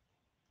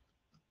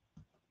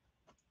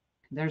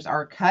 There's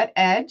our cut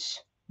edge.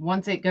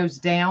 Once it goes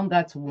down,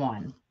 that's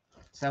 1.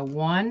 So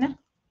 1,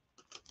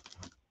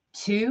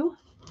 2,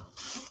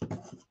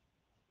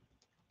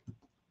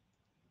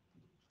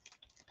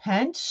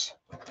 pinch.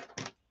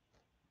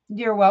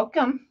 You're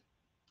welcome.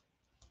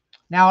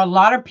 Now, a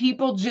lot of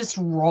people just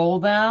roll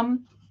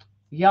them.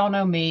 Y'all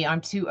know me,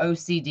 I'm too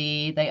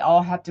OCD. They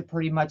all have to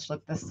pretty much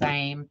look the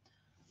same.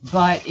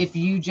 But if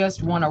you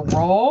just want to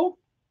roll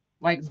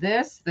like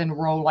this, then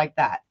roll like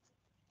that.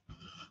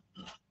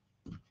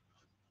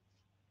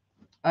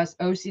 Us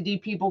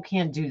OCD people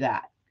can't do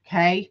that,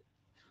 okay?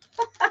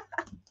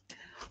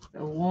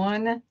 So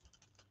 1,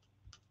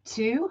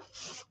 2.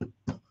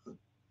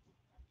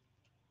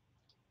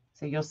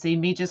 So you'll see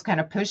me just kind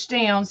of push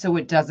down so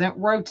it doesn't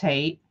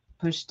rotate.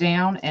 Push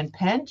down and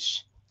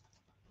pinch,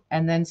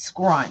 and then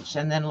scrunch.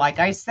 And then, like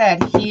I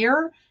said,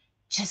 here,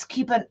 just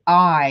keep an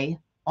eye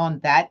on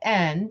that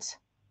end,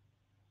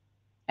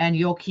 and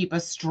you'll keep a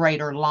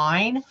straighter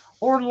line,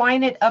 or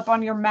line it up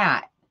on your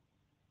mat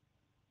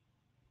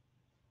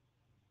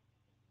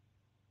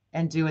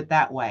and do it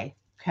that way,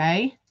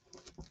 okay?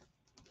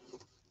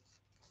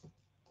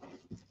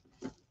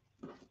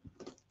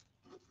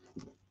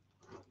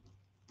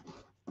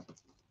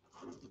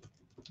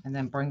 And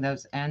then bring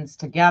those ends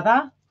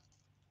together.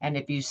 And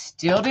if you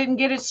still didn't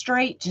get it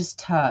straight, just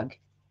tug.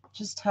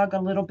 Just tug a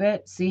little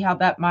bit. See how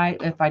that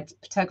might, if I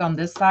tug on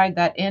this side,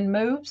 that end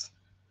moves.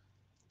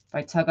 If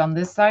I tug on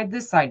this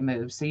side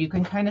moves. So you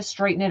can kind of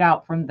straighten it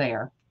out from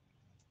there.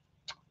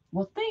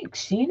 Well,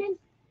 thanks, Shannon.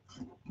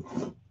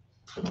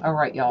 All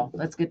right, y'all.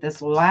 Let's get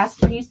this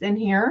last piece in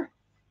here.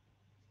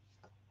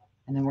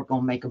 And then we're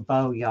going to make a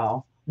bow,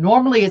 y'all.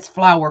 Normally it's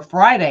Flower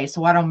Friday,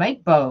 so I don't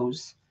make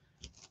bows.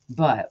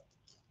 But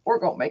we're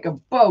going to make a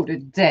bow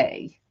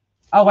today.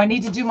 Oh, I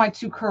need to do my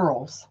 2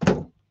 curls.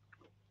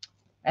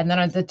 And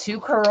then the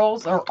 2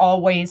 curls are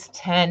always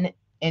 10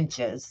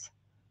 inches.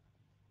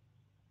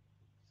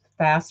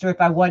 Faster if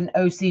I wasn't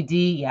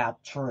OCD. Yeah,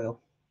 true.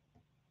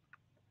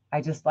 I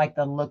just like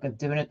the look of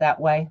doing it that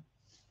way.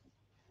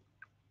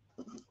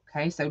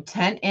 Okay, so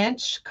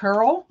 10-inch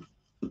curl.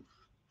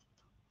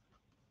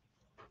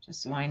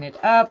 Just line it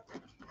up.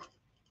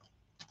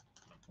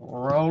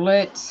 Roll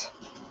it.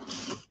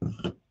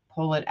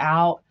 Pull it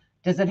out.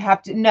 Does it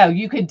have to? No,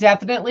 you could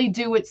definitely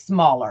do it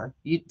smaller.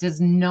 It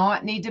does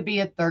not need to be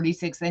a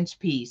 36-inch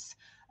piece.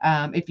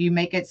 If you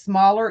make it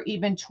smaller,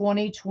 even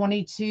 20,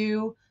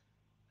 22,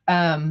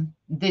 then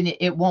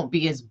it won't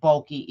be as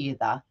bulky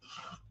either.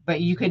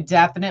 But you could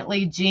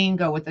definitely, Jean,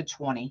 go with a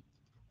 20.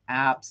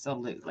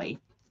 Absolutely.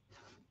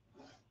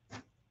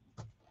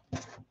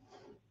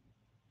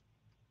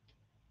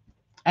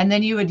 And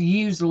then you would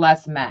use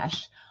less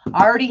mesh.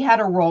 I already had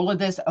a roll of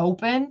this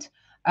opened.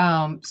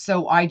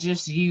 So I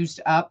just used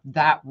up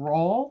that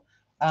roll,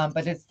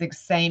 but it's the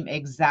same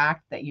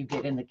exact that you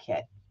get in the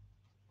kit.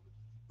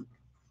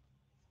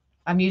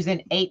 I'm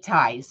using 8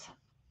 ties.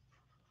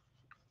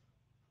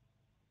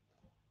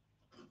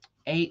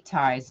 8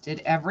 ties.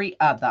 Did every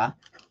other.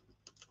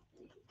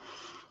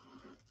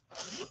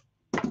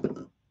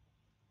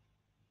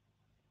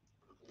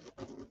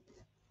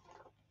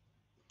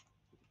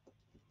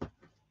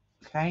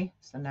 Okay,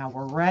 so now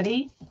we're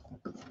ready.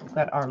 We've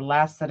got our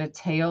last set of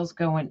tails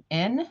going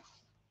in.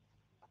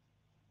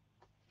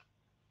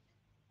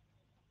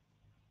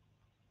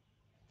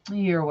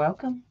 You're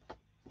welcome.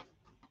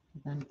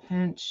 Then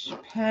pinch,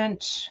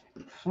 pinch,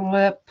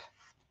 flip.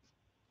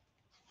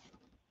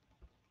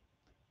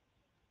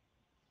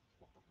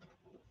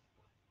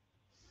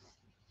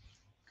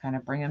 Kind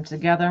of bring them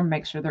together,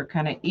 make sure they're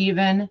kind of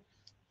even.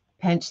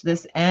 Pinch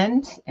this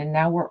end, and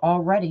now we're all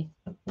ready.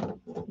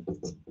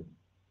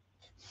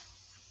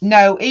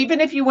 No,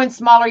 even if you went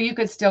smaller, you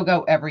could still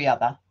go every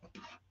other.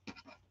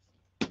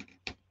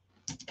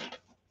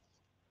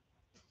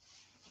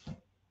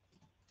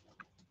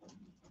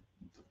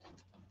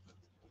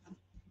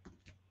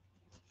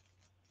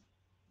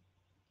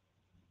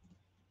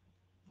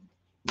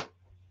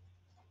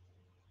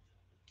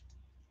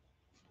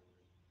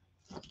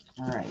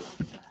 All right,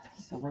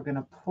 so we're going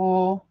to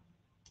pull.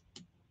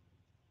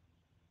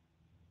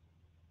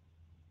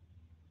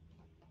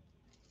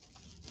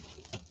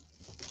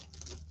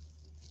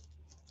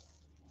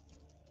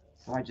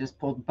 So I just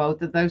pulled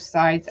both of those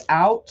sides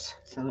out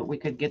so that we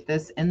could get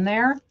this in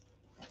there.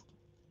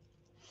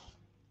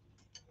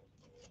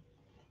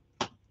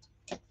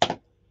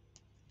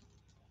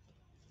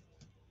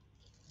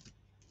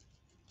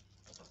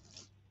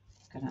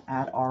 Gonna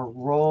add our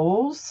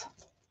rolls.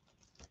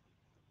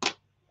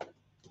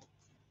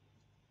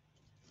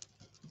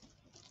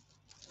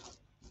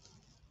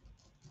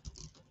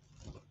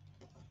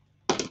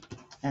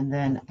 And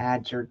then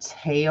add your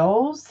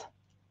tails.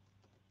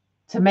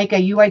 To make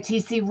a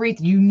UITC wreath,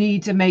 you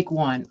need to make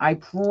one. I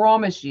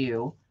promise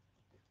you.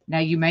 Now,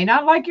 you may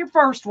not like your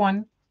first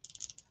one,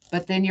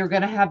 but then you're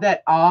going to have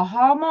that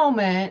aha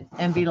moment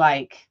and be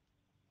like,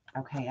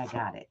 okay, I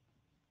got it.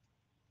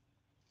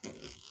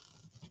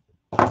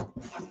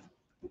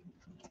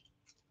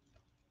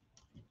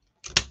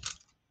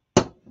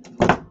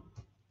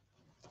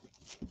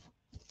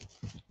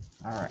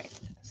 All right,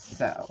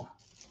 so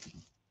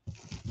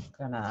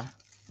gonna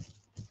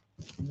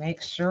make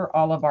sure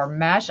all of our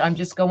mesh, I'm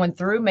just going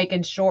through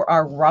making sure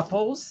our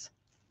ruffles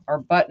are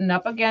buttoned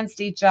up against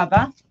each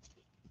other.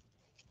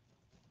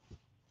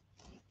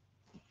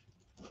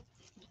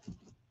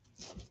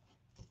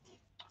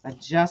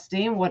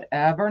 Adjusting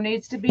whatever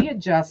needs to be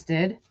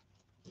adjusted.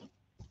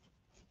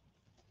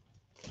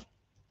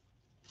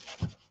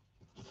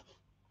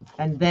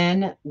 And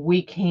then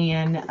we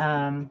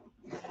can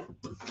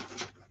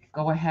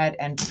go ahead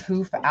and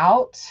poof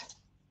out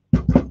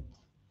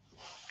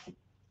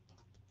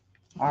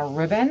our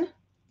ribbon.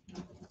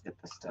 Get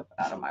this stuff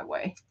out of my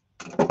way.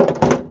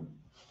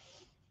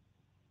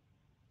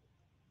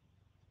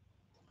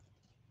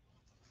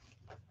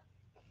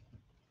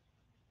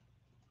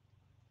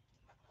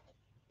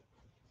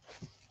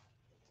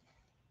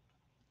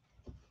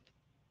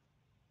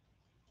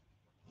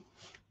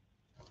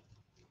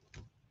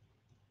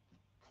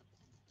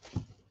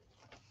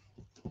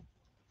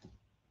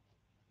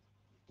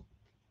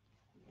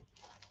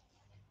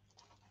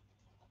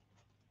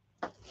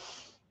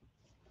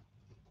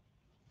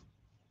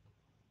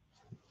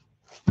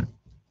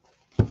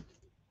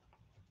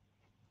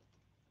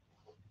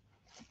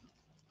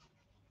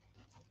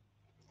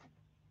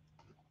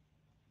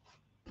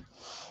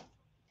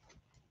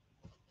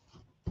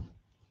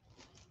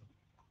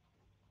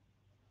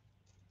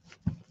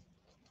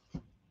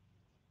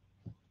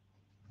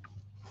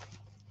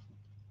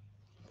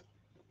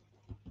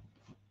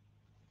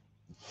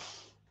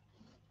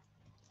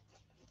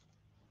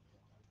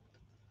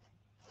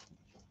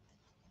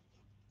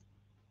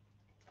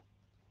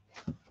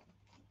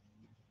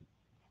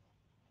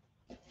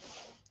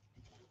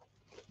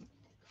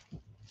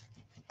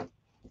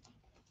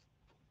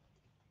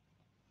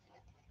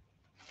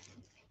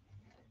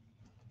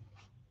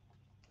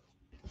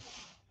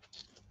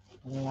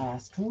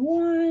 Last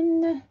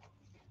one.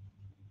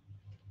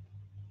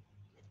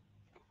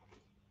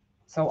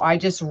 So I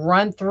just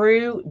run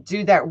through,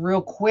 do that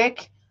real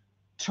quick.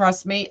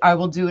 Trust me, I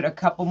will do it a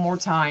couple more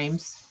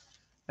times.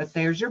 But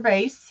there's your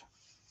base.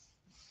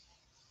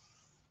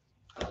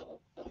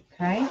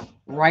 Okay,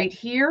 right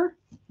here,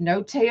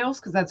 no tails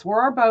because that's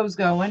where our bow's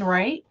going,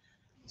 right?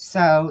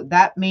 So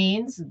that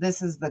means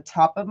this is the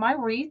top of my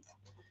wreath.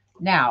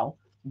 Now,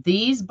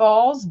 these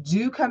balls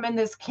do come in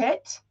this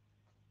kit.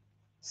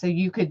 So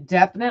you could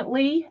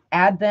definitely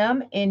add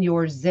them in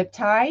your zip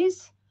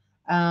ties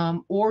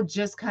or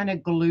just kind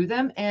of glue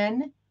them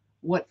in,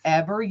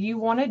 whatever you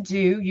want to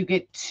do. You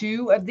get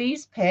 2 of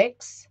these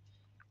picks.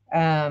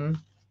 So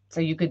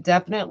you could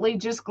definitely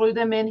just glue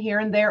them in here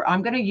and there.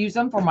 I'm going to use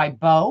them for my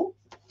bow.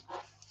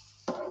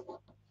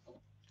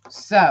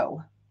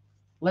 So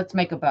let's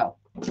make a bow.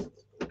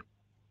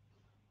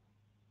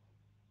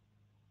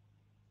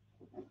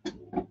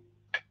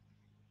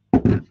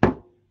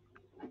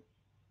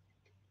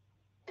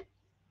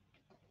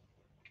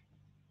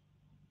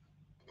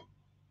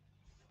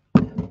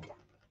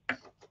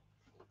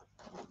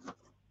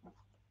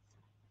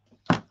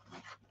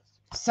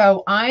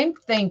 So I'm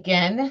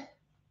thinking,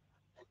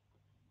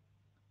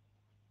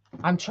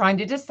 I'm trying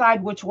to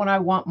decide which one I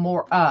want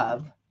more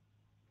of,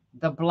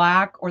 the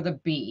black or the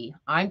bee.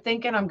 I'm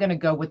thinking I'm going to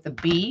go with the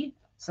bee.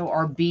 So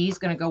our bee is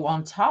going to go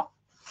on top.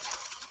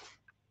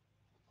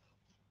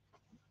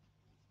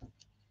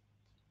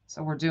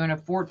 So we're doing a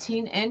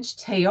 14-inch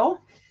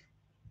tail.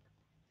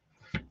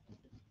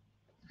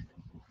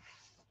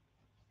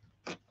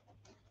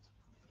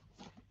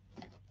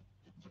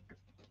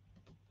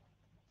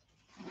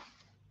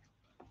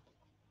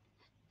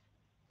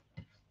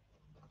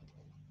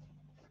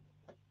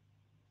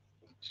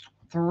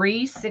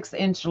 Three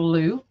 6-inch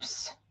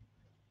loops.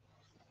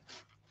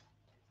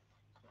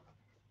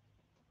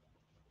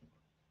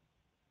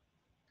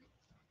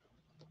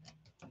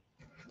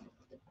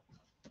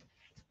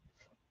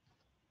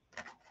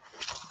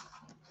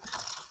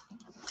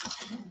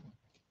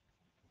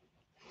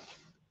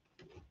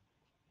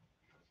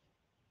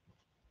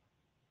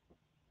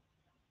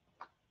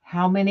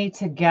 How many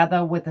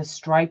together with a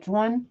striped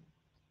one?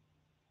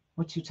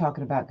 What you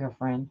talking about,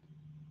 girlfriend?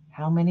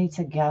 How many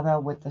together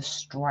with the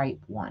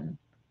striped one?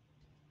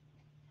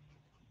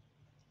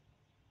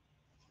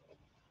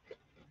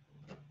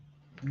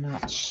 I'm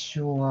not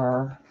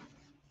sure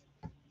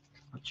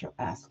what you're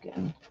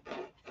asking.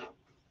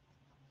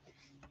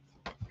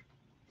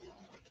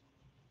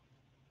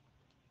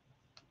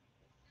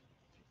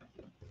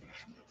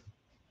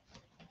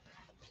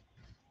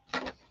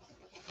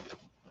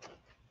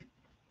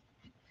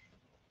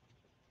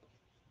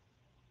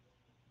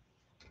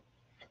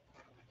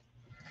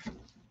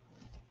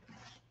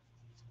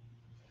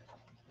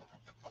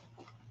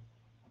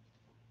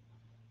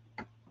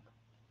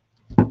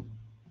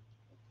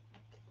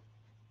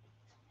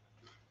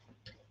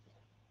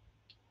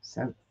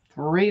 So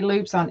 3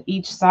 loops on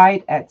each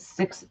side at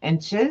 6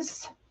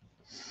 inches.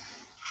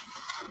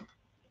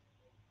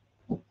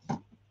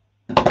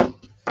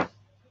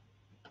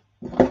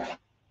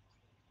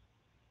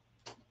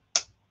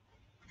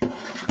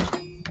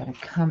 Gonna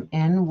come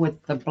in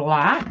with the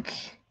black.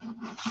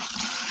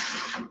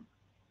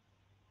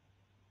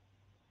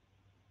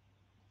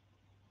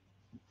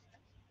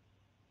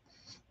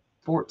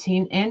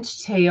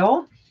 "14"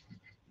 tail.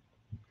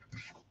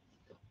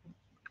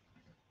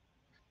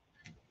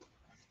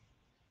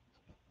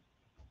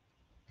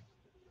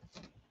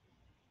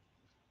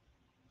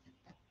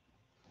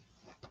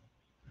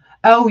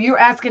 Oh, you're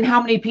asking how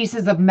many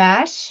pieces of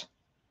mesh?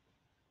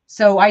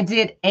 So I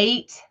did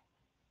 8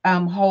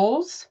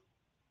 holes.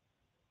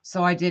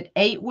 So I did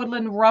 8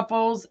 woodland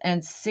ruffles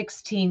and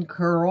 16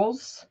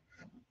 curls.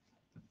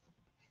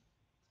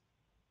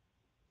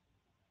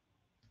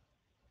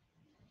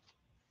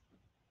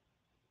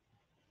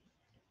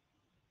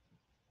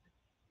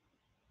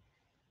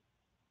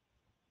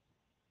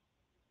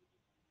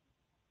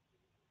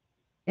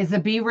 Is the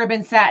bee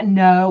ribbon satin?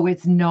 No,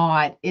 it's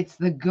not. It's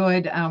the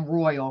good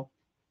royal.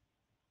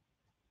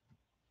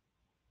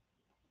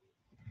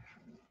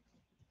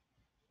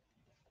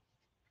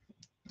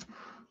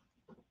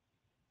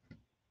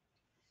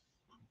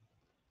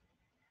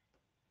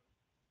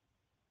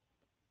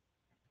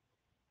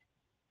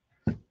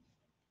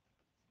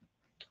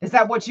 Is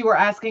that what you were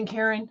asking,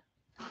 Karen?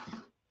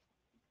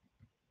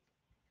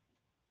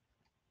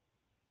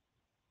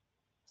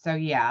 So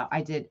yeah,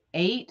 I did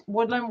 8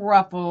 woodland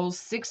ruffles,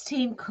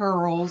 16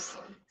 curls,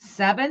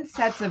 7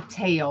 sets of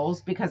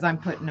tails because I'm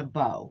putting a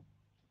bow.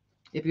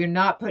 If you're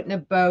not putting a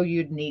bow,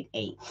 you'd need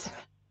 8.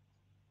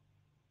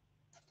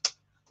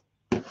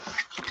 Okay,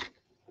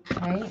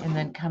 and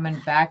then coming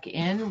back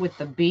in with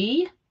the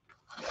bee.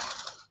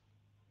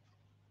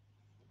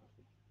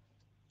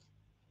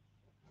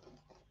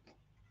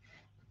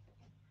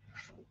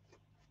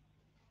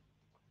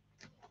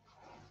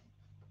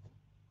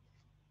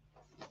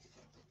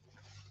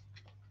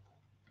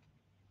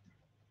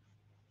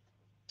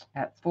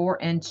 At 4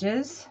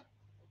 inches.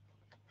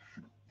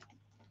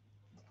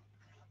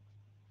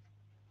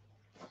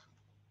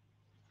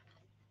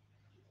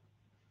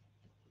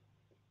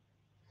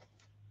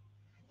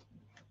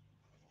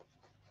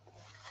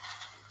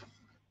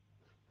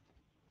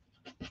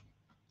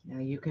 Now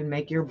you can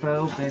make your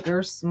bow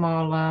bigger,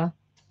 smaller,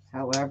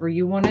 however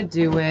you want to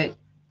do it.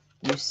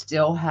 You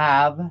still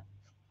have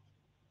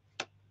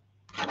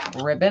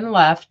ribbon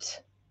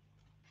left.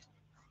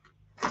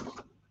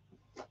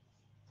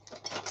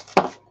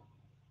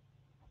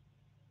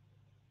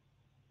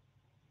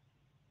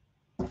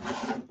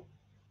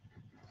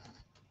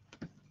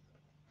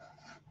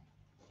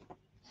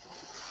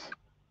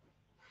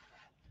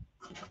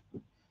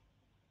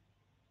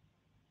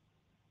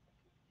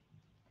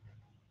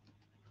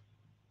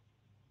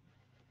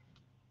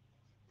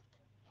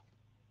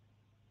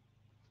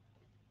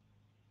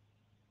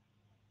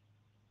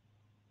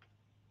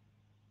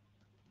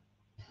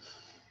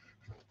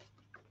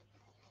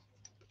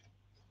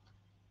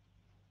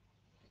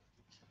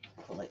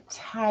 Pull it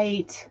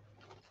tight.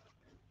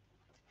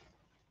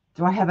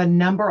 Do I have a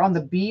number on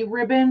the bee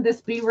ribbon?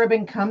 This bee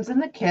ribbon comes in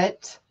the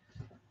kit.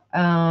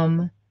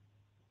 It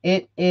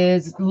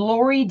is,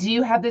 Laurie, do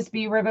you have this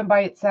bee ribbon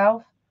by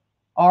itself?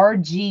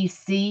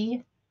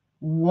 RGC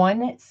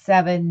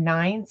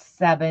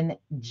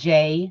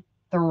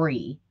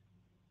 1797J3.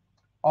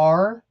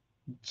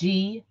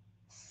 RGC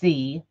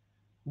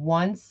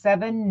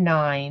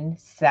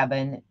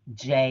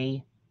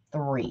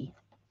 1797J3.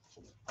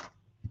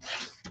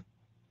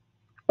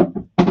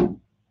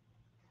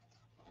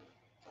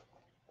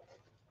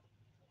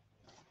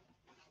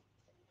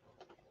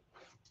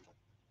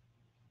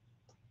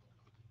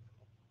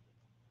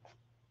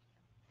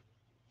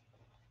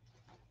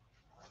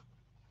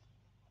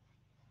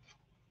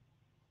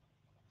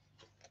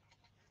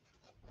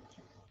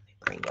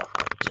 Bring it up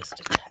just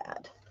a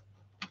tad.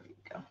 There you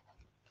go.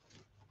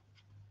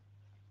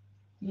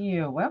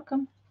 You're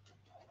welcome.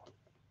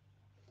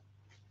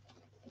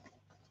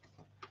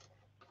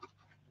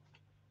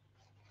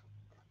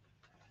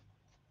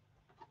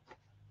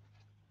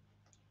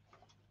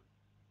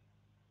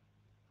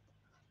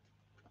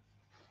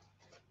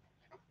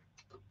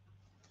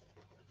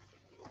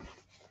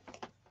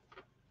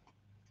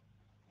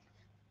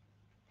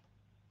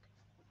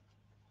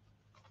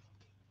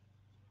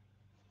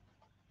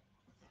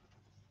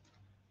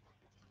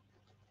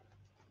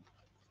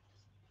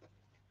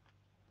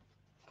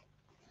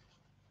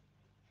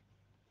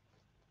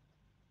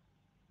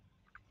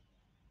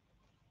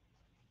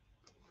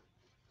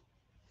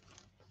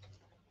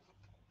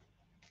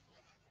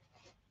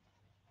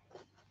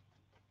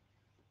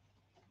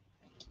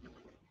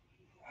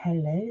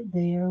 Hello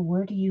there.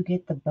 Where do you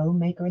get the bow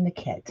maker in the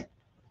kit?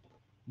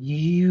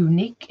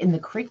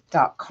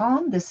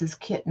 UniqueInTheCreek.com. This is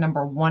kit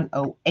number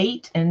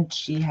 108, and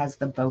she has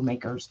the bow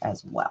makers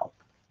as well.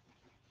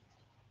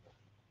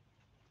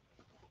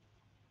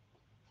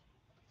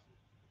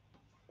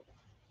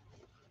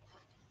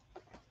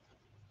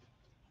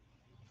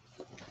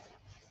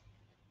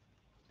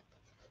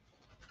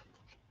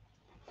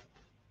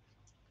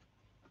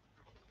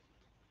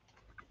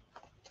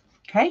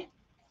 Okay.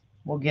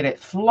 We'll get it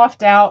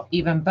fluffed out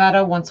even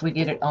better once we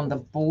get it on the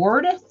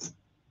board.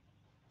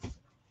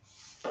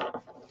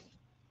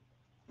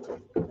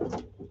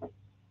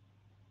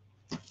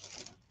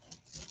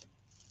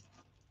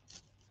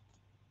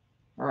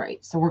 All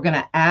right, so we're going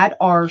to add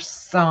our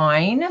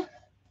sign.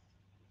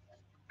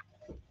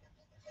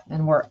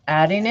 And we're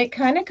adding it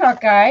kind of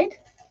cockeyed.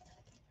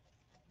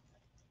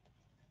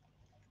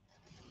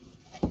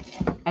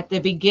 At the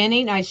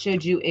beginning, I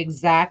showed you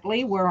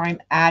exactly where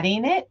I'm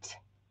adding it.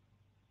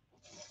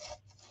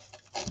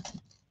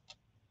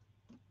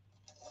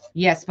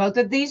 Yes, both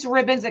of these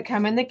ribbons that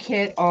come in the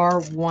kit are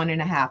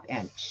 1.5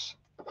 inch.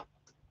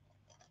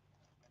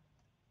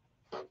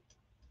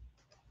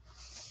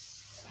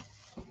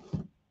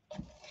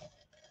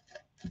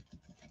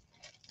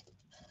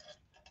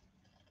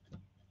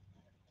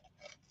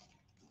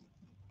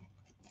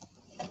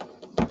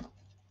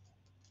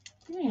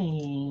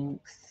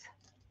 Thanks.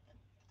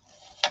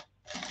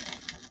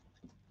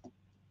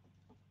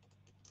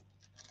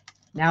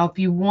 Now, if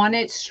you want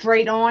it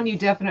straight on, you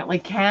definitely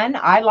can.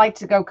 I like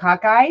to go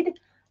cockeyed.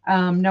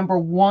 Number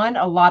one,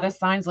 a lot of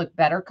signs look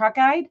better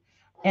cockeyed.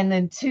 And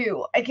then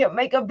two, I can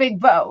make a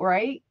big bow,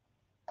 right?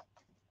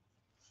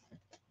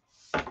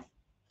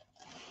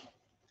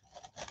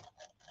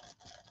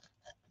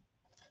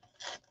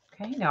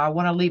 Okay, now I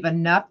want to leave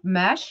enough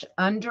mesh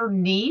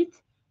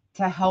underneath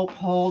to help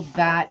hold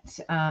that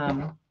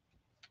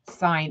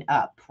sign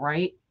up,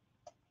 right?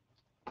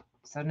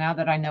 So now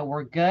that I know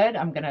we're good,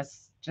 I'm going to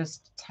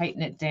just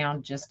tighten it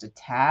down just a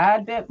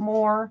tad bit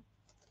more.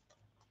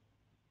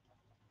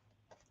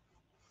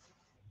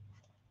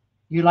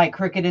 You like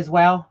crooked as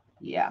well?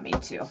 Yeah, me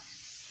too.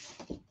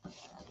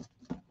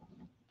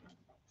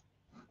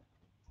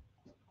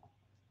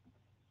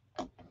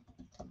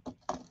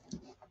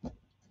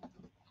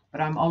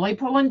 But I'm only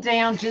pulling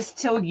down just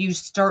till you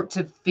start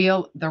to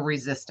feel the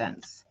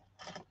resistance.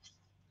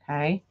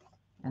 Okay.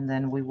 And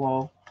then we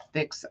will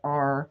fix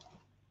our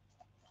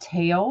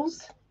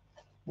tails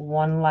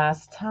one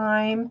last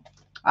time.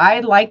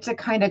 I like to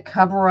kind of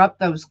cover up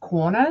those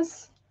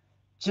corners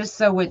just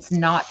so it's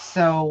not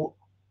so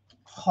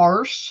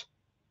harsh,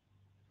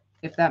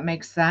 if that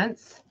makes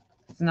sense.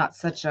 It's not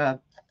such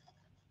a,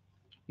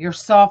 you're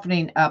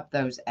softening up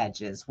those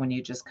edges when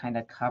you just kind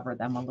of cover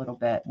them a little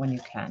bit when you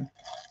can.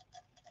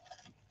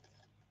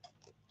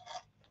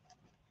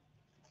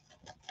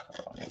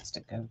 Curl needs to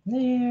go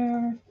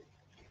there.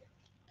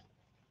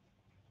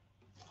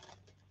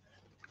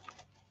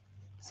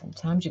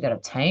 Sometimes you got to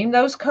tame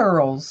those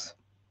curls,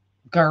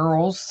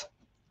 girls.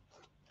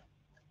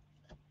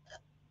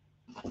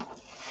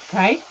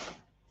 Okay.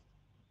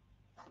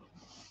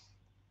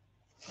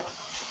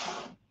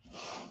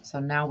 So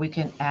now we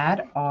can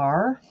add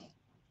our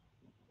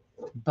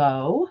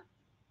bow.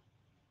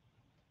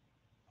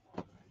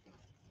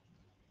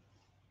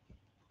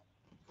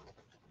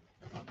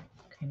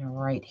 Kind of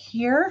right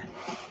here.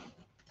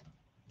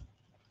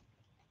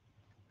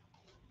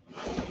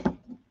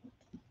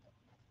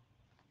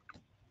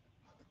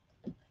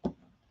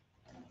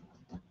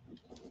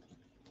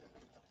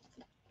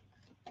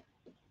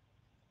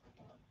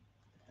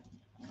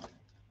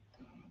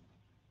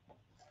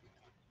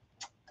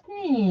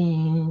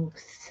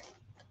 Thanks.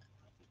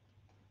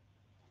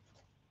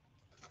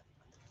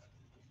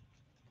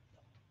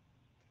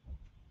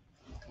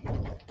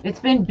 It's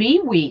been bee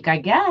week, I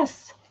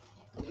guess.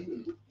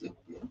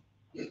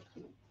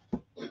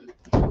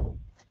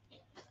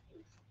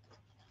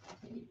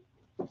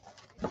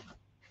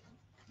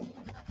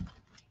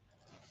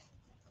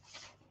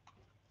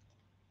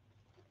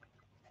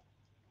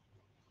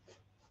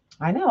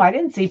 I know, I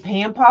didn't see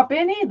Pam pop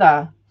in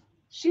either.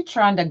 She's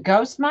trying to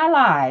ghost my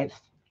life.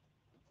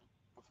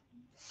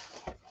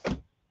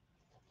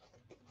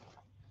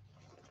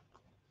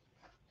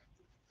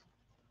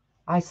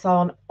 I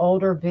saw an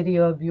older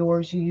video of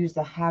yours. You used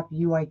a Happy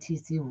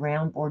UITC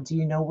round board. Do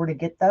you know where to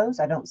get those?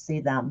 I don't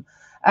see them.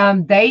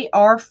 They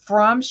are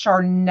from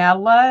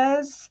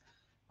Charnella's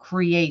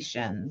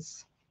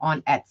Creations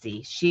on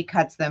Etsy. She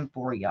cuts them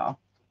for y'all.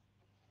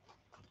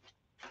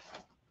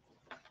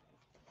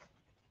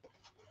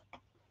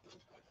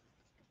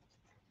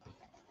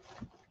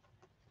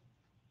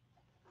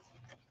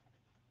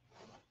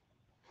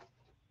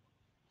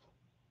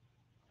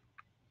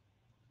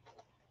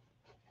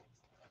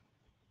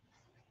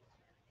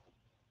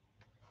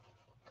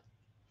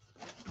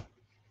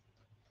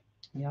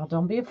 Y'all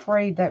don't be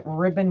afraid, that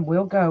ribbon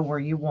will go where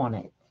you want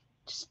it.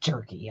 Just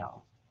jerk it,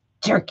 y'all.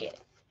 Jerk it.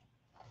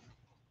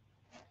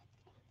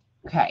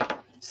 Okay,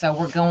 so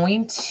we're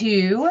going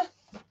to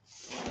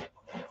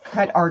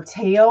cut our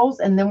tails,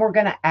 and then we're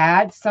going to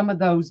add some of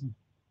those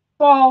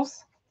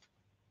balls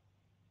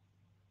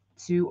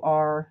to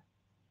our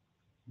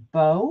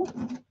bow.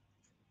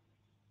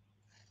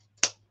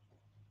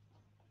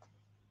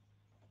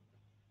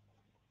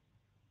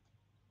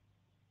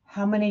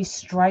 How many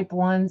stripe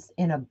ones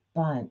in a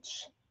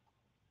bunch?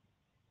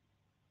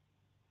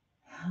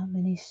 How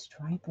many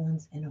stripe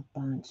ones in a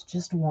bunch?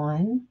 Just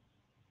one?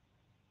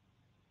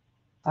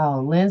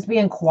 Oh, Lynn's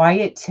being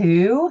quiet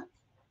too?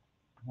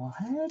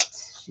 What?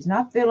 She's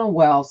not feeling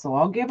well, so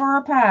I'll give her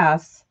a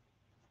pass.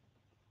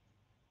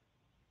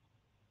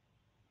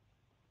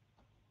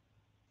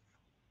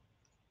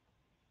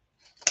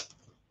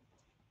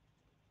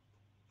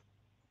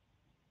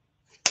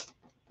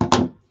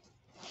 Let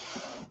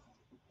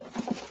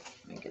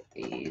me get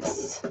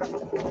these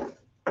out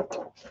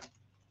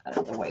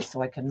of the way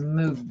so I can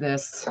move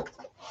this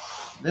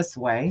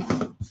way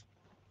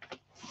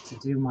to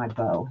do my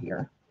bow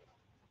here.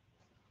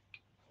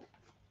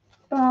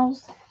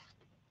 Bows.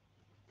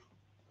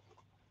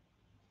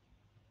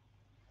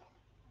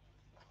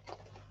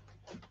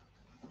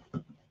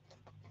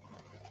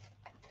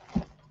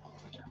 Okay,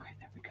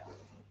 there we go.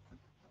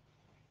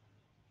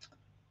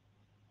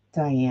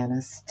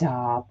 Diana,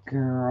 stop,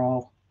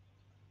 girl.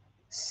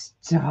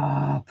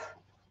 Stop.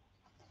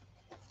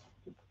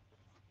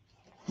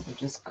 I'm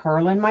just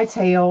curling my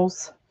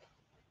tails.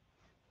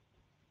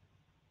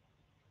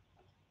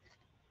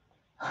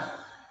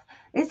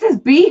 It says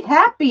be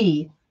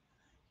happy.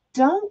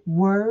 Don't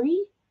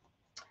worry.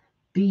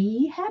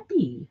 Be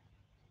happy.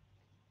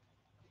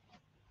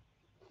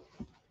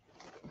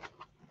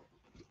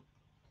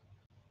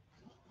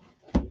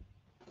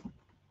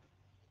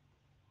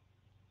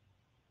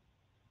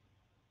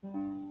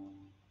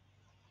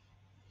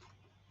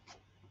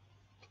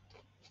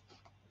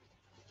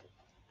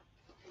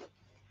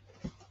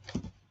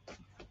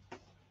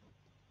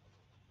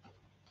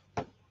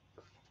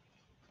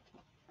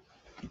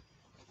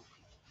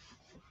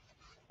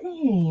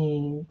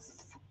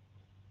 Thanks.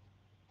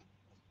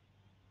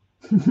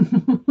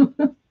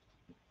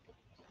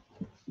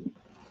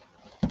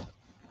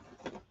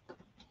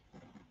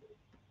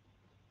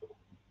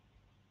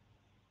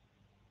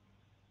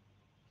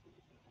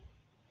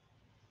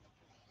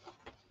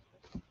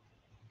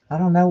 I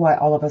don't know why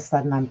all of a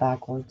sudden I'm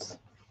backwards.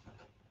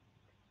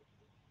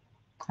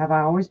 Have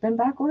I always been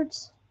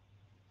backwards?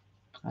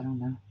 I don't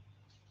know.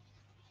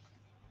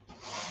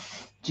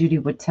 Judy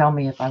would tell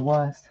me if I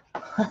was.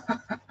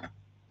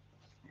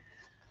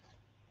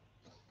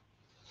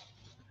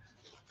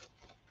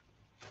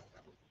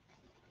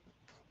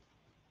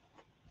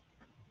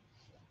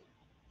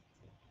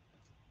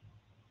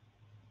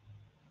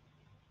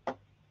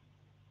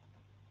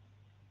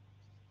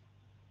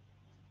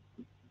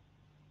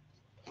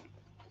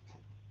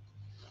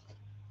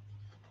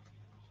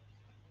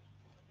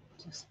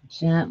 Just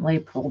gently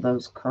pull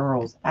those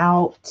curls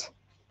out.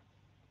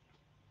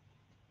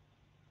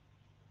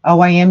 Oh,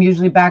 I am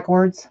usually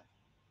backwards.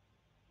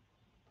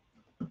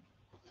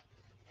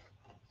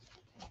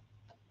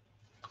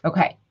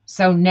 Okay,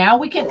 so now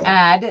we can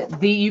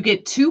add you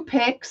get 2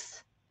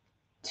 picks,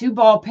 2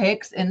 ball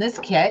picks in this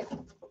kit.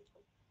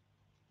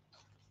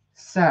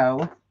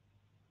 So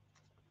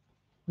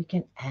we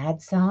can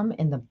add some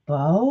in the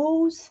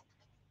bows.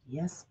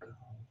 Yes,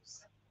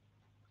 girls.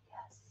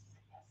 Yes,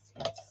 yes,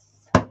 yes.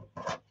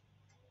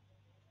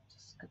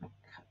 Just gonna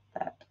cut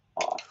that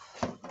off.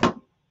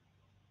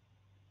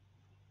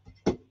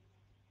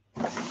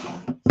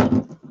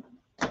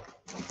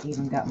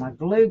 Even got my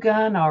glue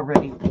gun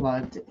already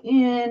plugged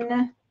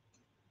in.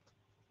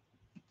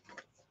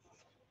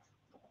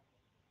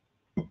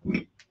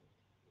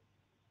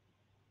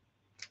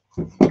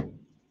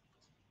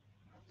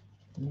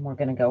 And we're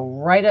going to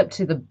go right up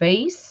to the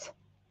base.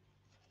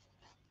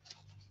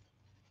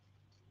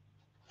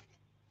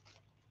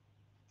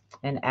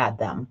 And add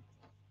them.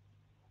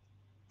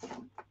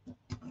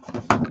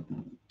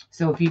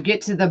 So if you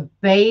get to the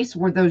base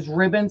where those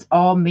ribbons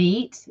all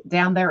meet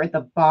down there at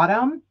the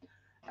bottom,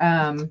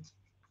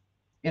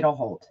 it'll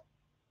hold.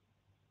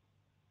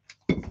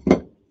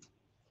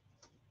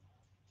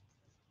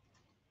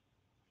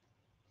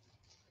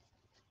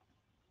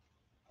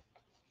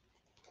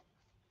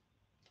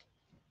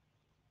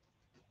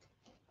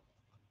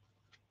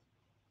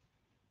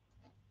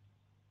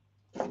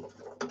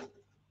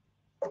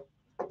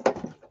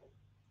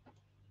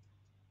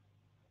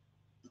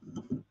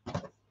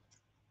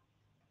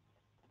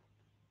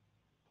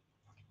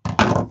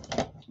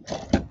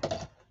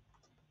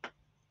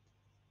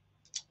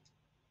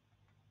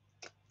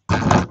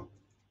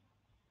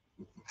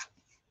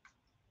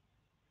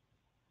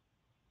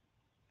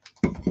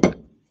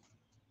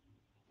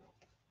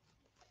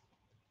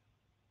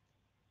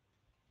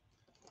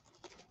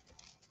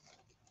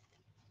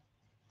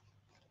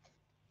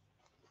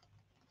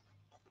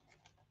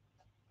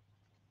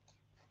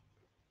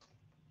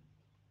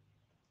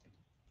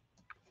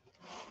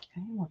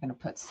 Okay, we're going to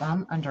put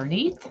some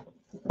underneath.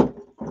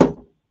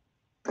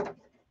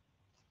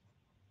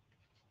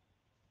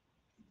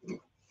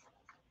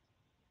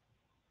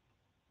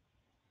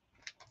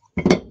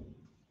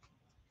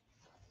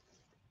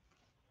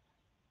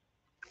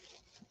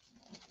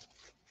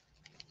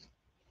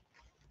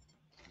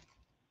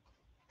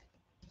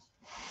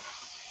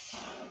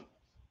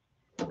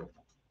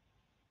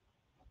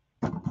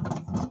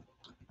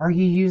 Are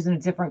you using a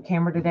different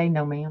camera today?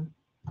 No, ma'am.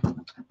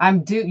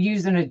 I'm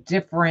using a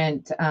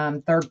different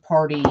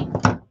third-party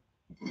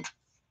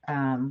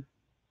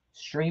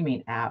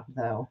streaming app,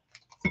 though.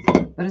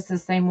 But it's the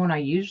same one I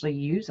usually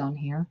use on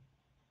here.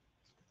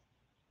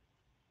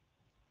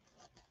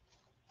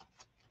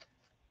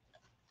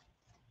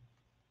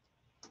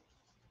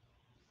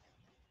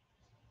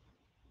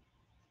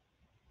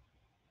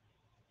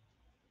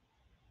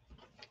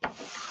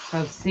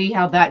 So see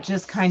how that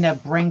just kind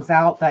of brings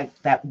out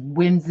that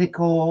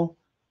whimsical.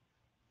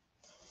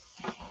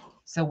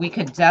 So we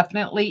could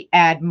definitely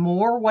add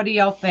more. What do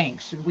y'all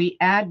think? Should we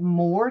add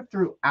more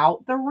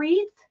throughout the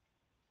wreath?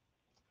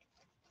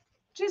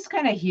 Just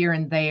kind of here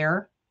and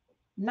there.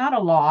 Not a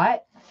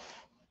lot,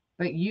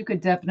 but you could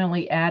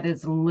definitely add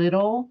as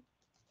little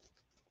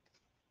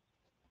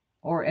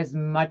or as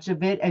much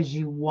of it as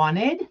you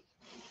wanted.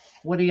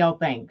 What do y'all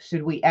think?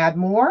 Should we add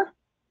more?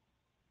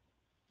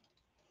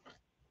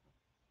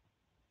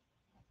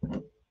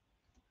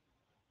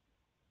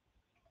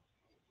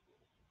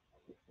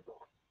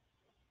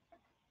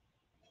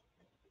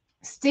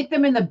 Stick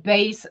them in the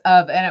base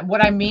of, and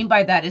what I mean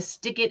by that is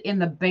stick it in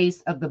the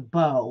base of the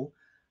bow.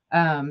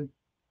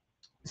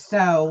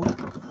 So,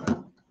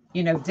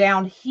 you know,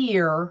 down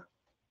here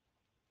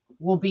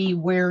will be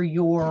where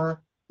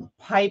your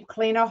pipe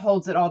cleaner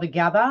holds it all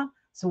together.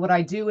 So what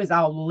I do is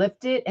I'll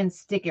lift it and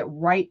stick it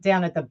right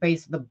down at the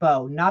base of the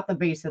bow, not the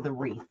base of the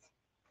wreath.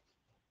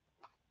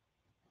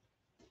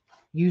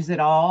 Use it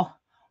all.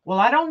 Well,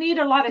 I don't need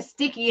a lot of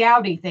sticky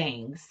outy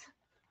things.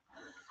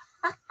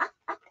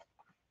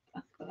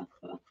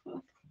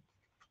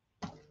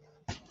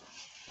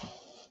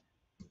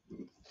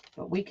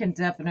 But we can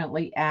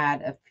definitely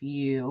add a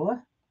few.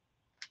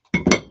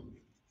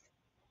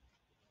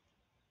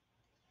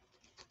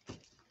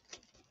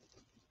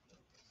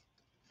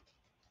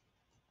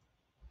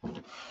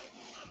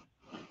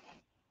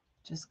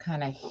 Just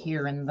kind of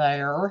here and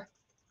there.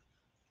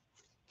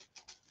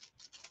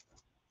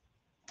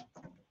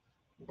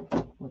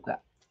 We've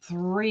got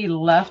 3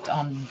 left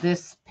on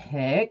this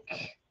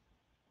pick.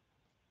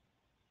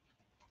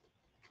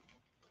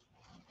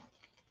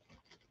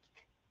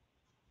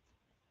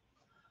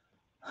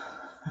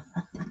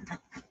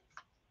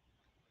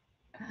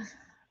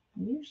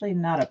 I'm usually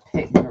not a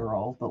pick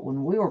girl, but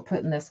when we were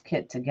putting this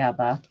kit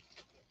together,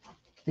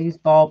 these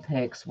ball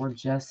picks were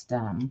just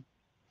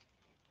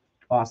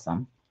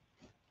awesome.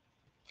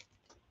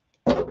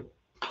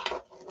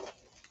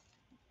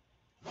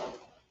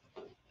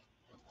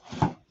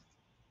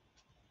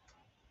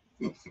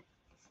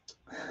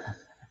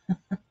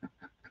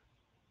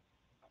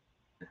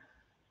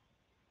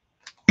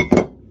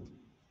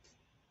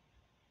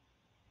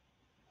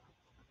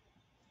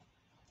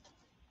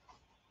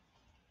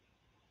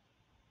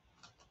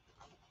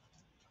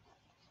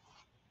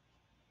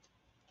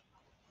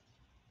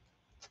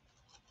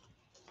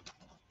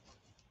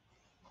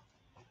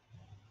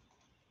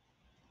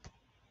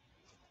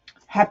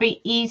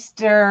 Happy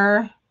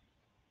Easter,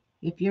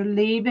 if you're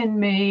leaving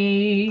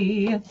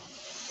me.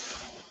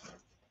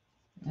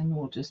 And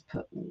we'll just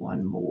put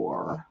one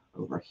more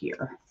over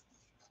here.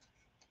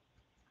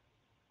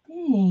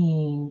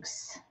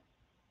 Thanks.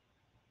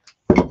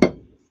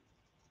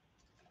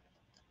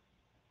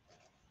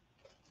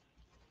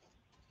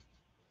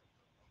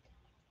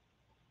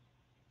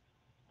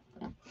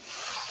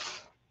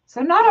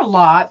 So not a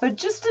lot, but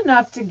just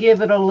enough to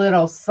give it a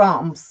little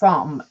something,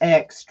 something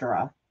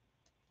extra.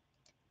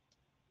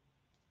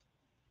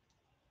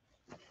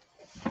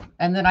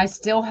 And then I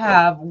still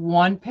have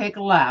 1 pick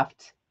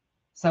left.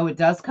 So it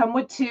does come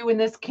with 2 in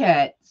this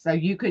kit. So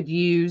you could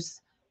use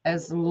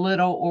as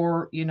little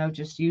or, you know,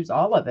 just use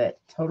all of it.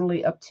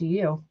 Totally up to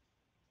you.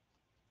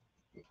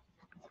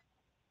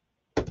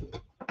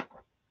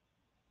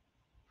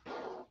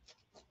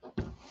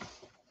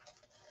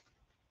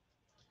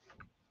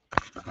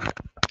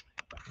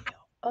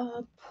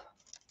 Up.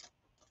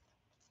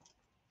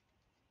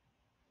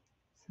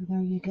 So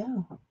there you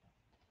go.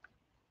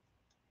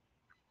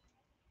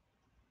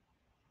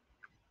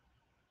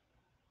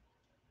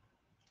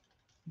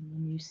 And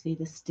then you see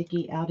the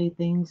sticky outy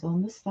things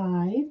on the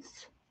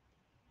sides.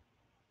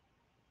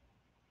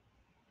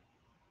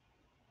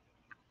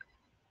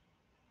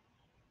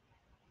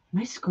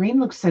 My screen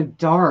looks so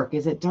dark.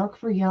 Is it dark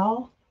for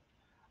y'all?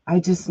 I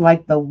just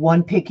like the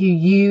 1 pick you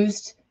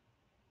used.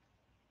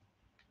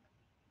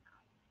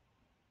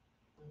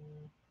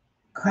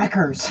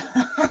 Crackers.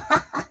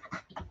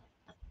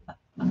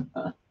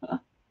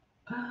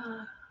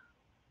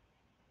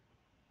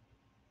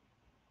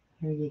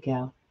 There you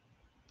go.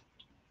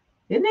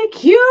 Isn't it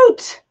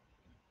cute?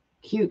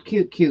 Cute,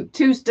 cute, cute.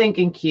 Too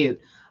stinking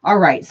cute. All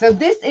right. So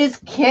this is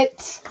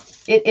kit.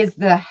 It is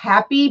the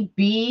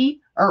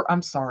Bee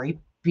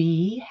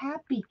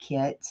Happy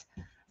Kit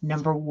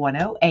number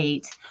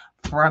 108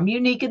 from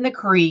Unique in the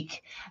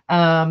Creek.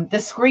 The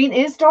screen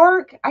is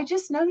dark. I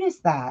just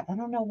noticed that. I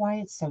don't know why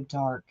it's so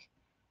dark.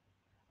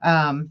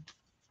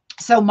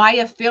 So my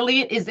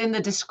affiliate is in the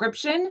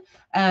description.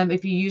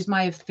 If you use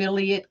my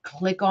affiliate,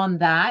 click on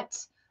that.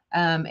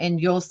 And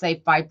you'll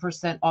save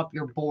 5% off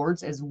your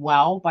boards as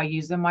well by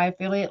using my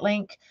affiliate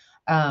link.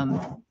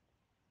 And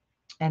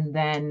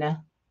then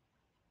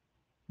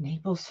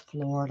Naples,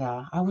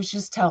 Florida. I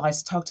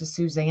talked to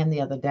Suzanne the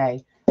other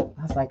day. I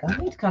was like, I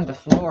need to come to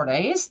Florida.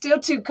 It's still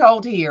too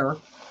cold here.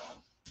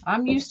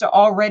 I'm used to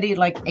already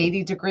like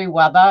 80-degree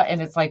weather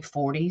and it's like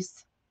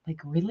 40s.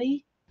 Like,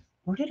 really?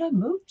 Where did I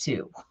move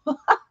to?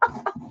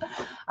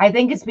 I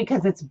think it's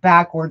because it's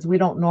backwards. We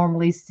don't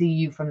normally see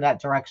you from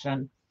that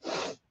direction.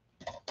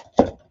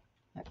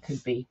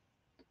 Could be.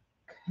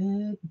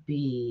 Could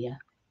be.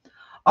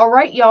 All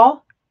right,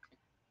 y'all.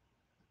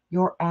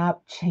 Your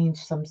app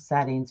changed some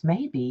settings.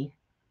 Maybe.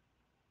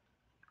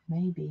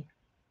 Maybe.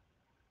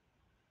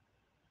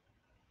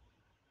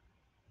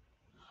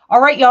 All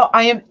right, y'all.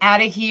 I am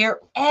out of here.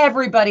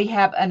 Everybody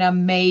have an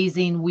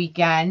amazing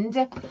weekend.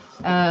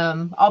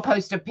 I'll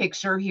post a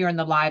picture here in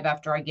the live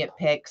after I get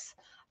pics.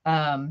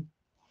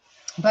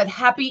 But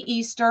happy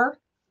Easter.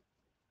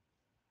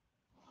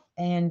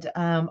 And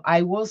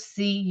I will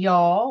see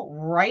y'all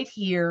right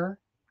here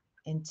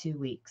in 2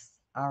 weeks.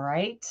 All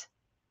right.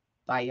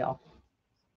 Bye, y'all.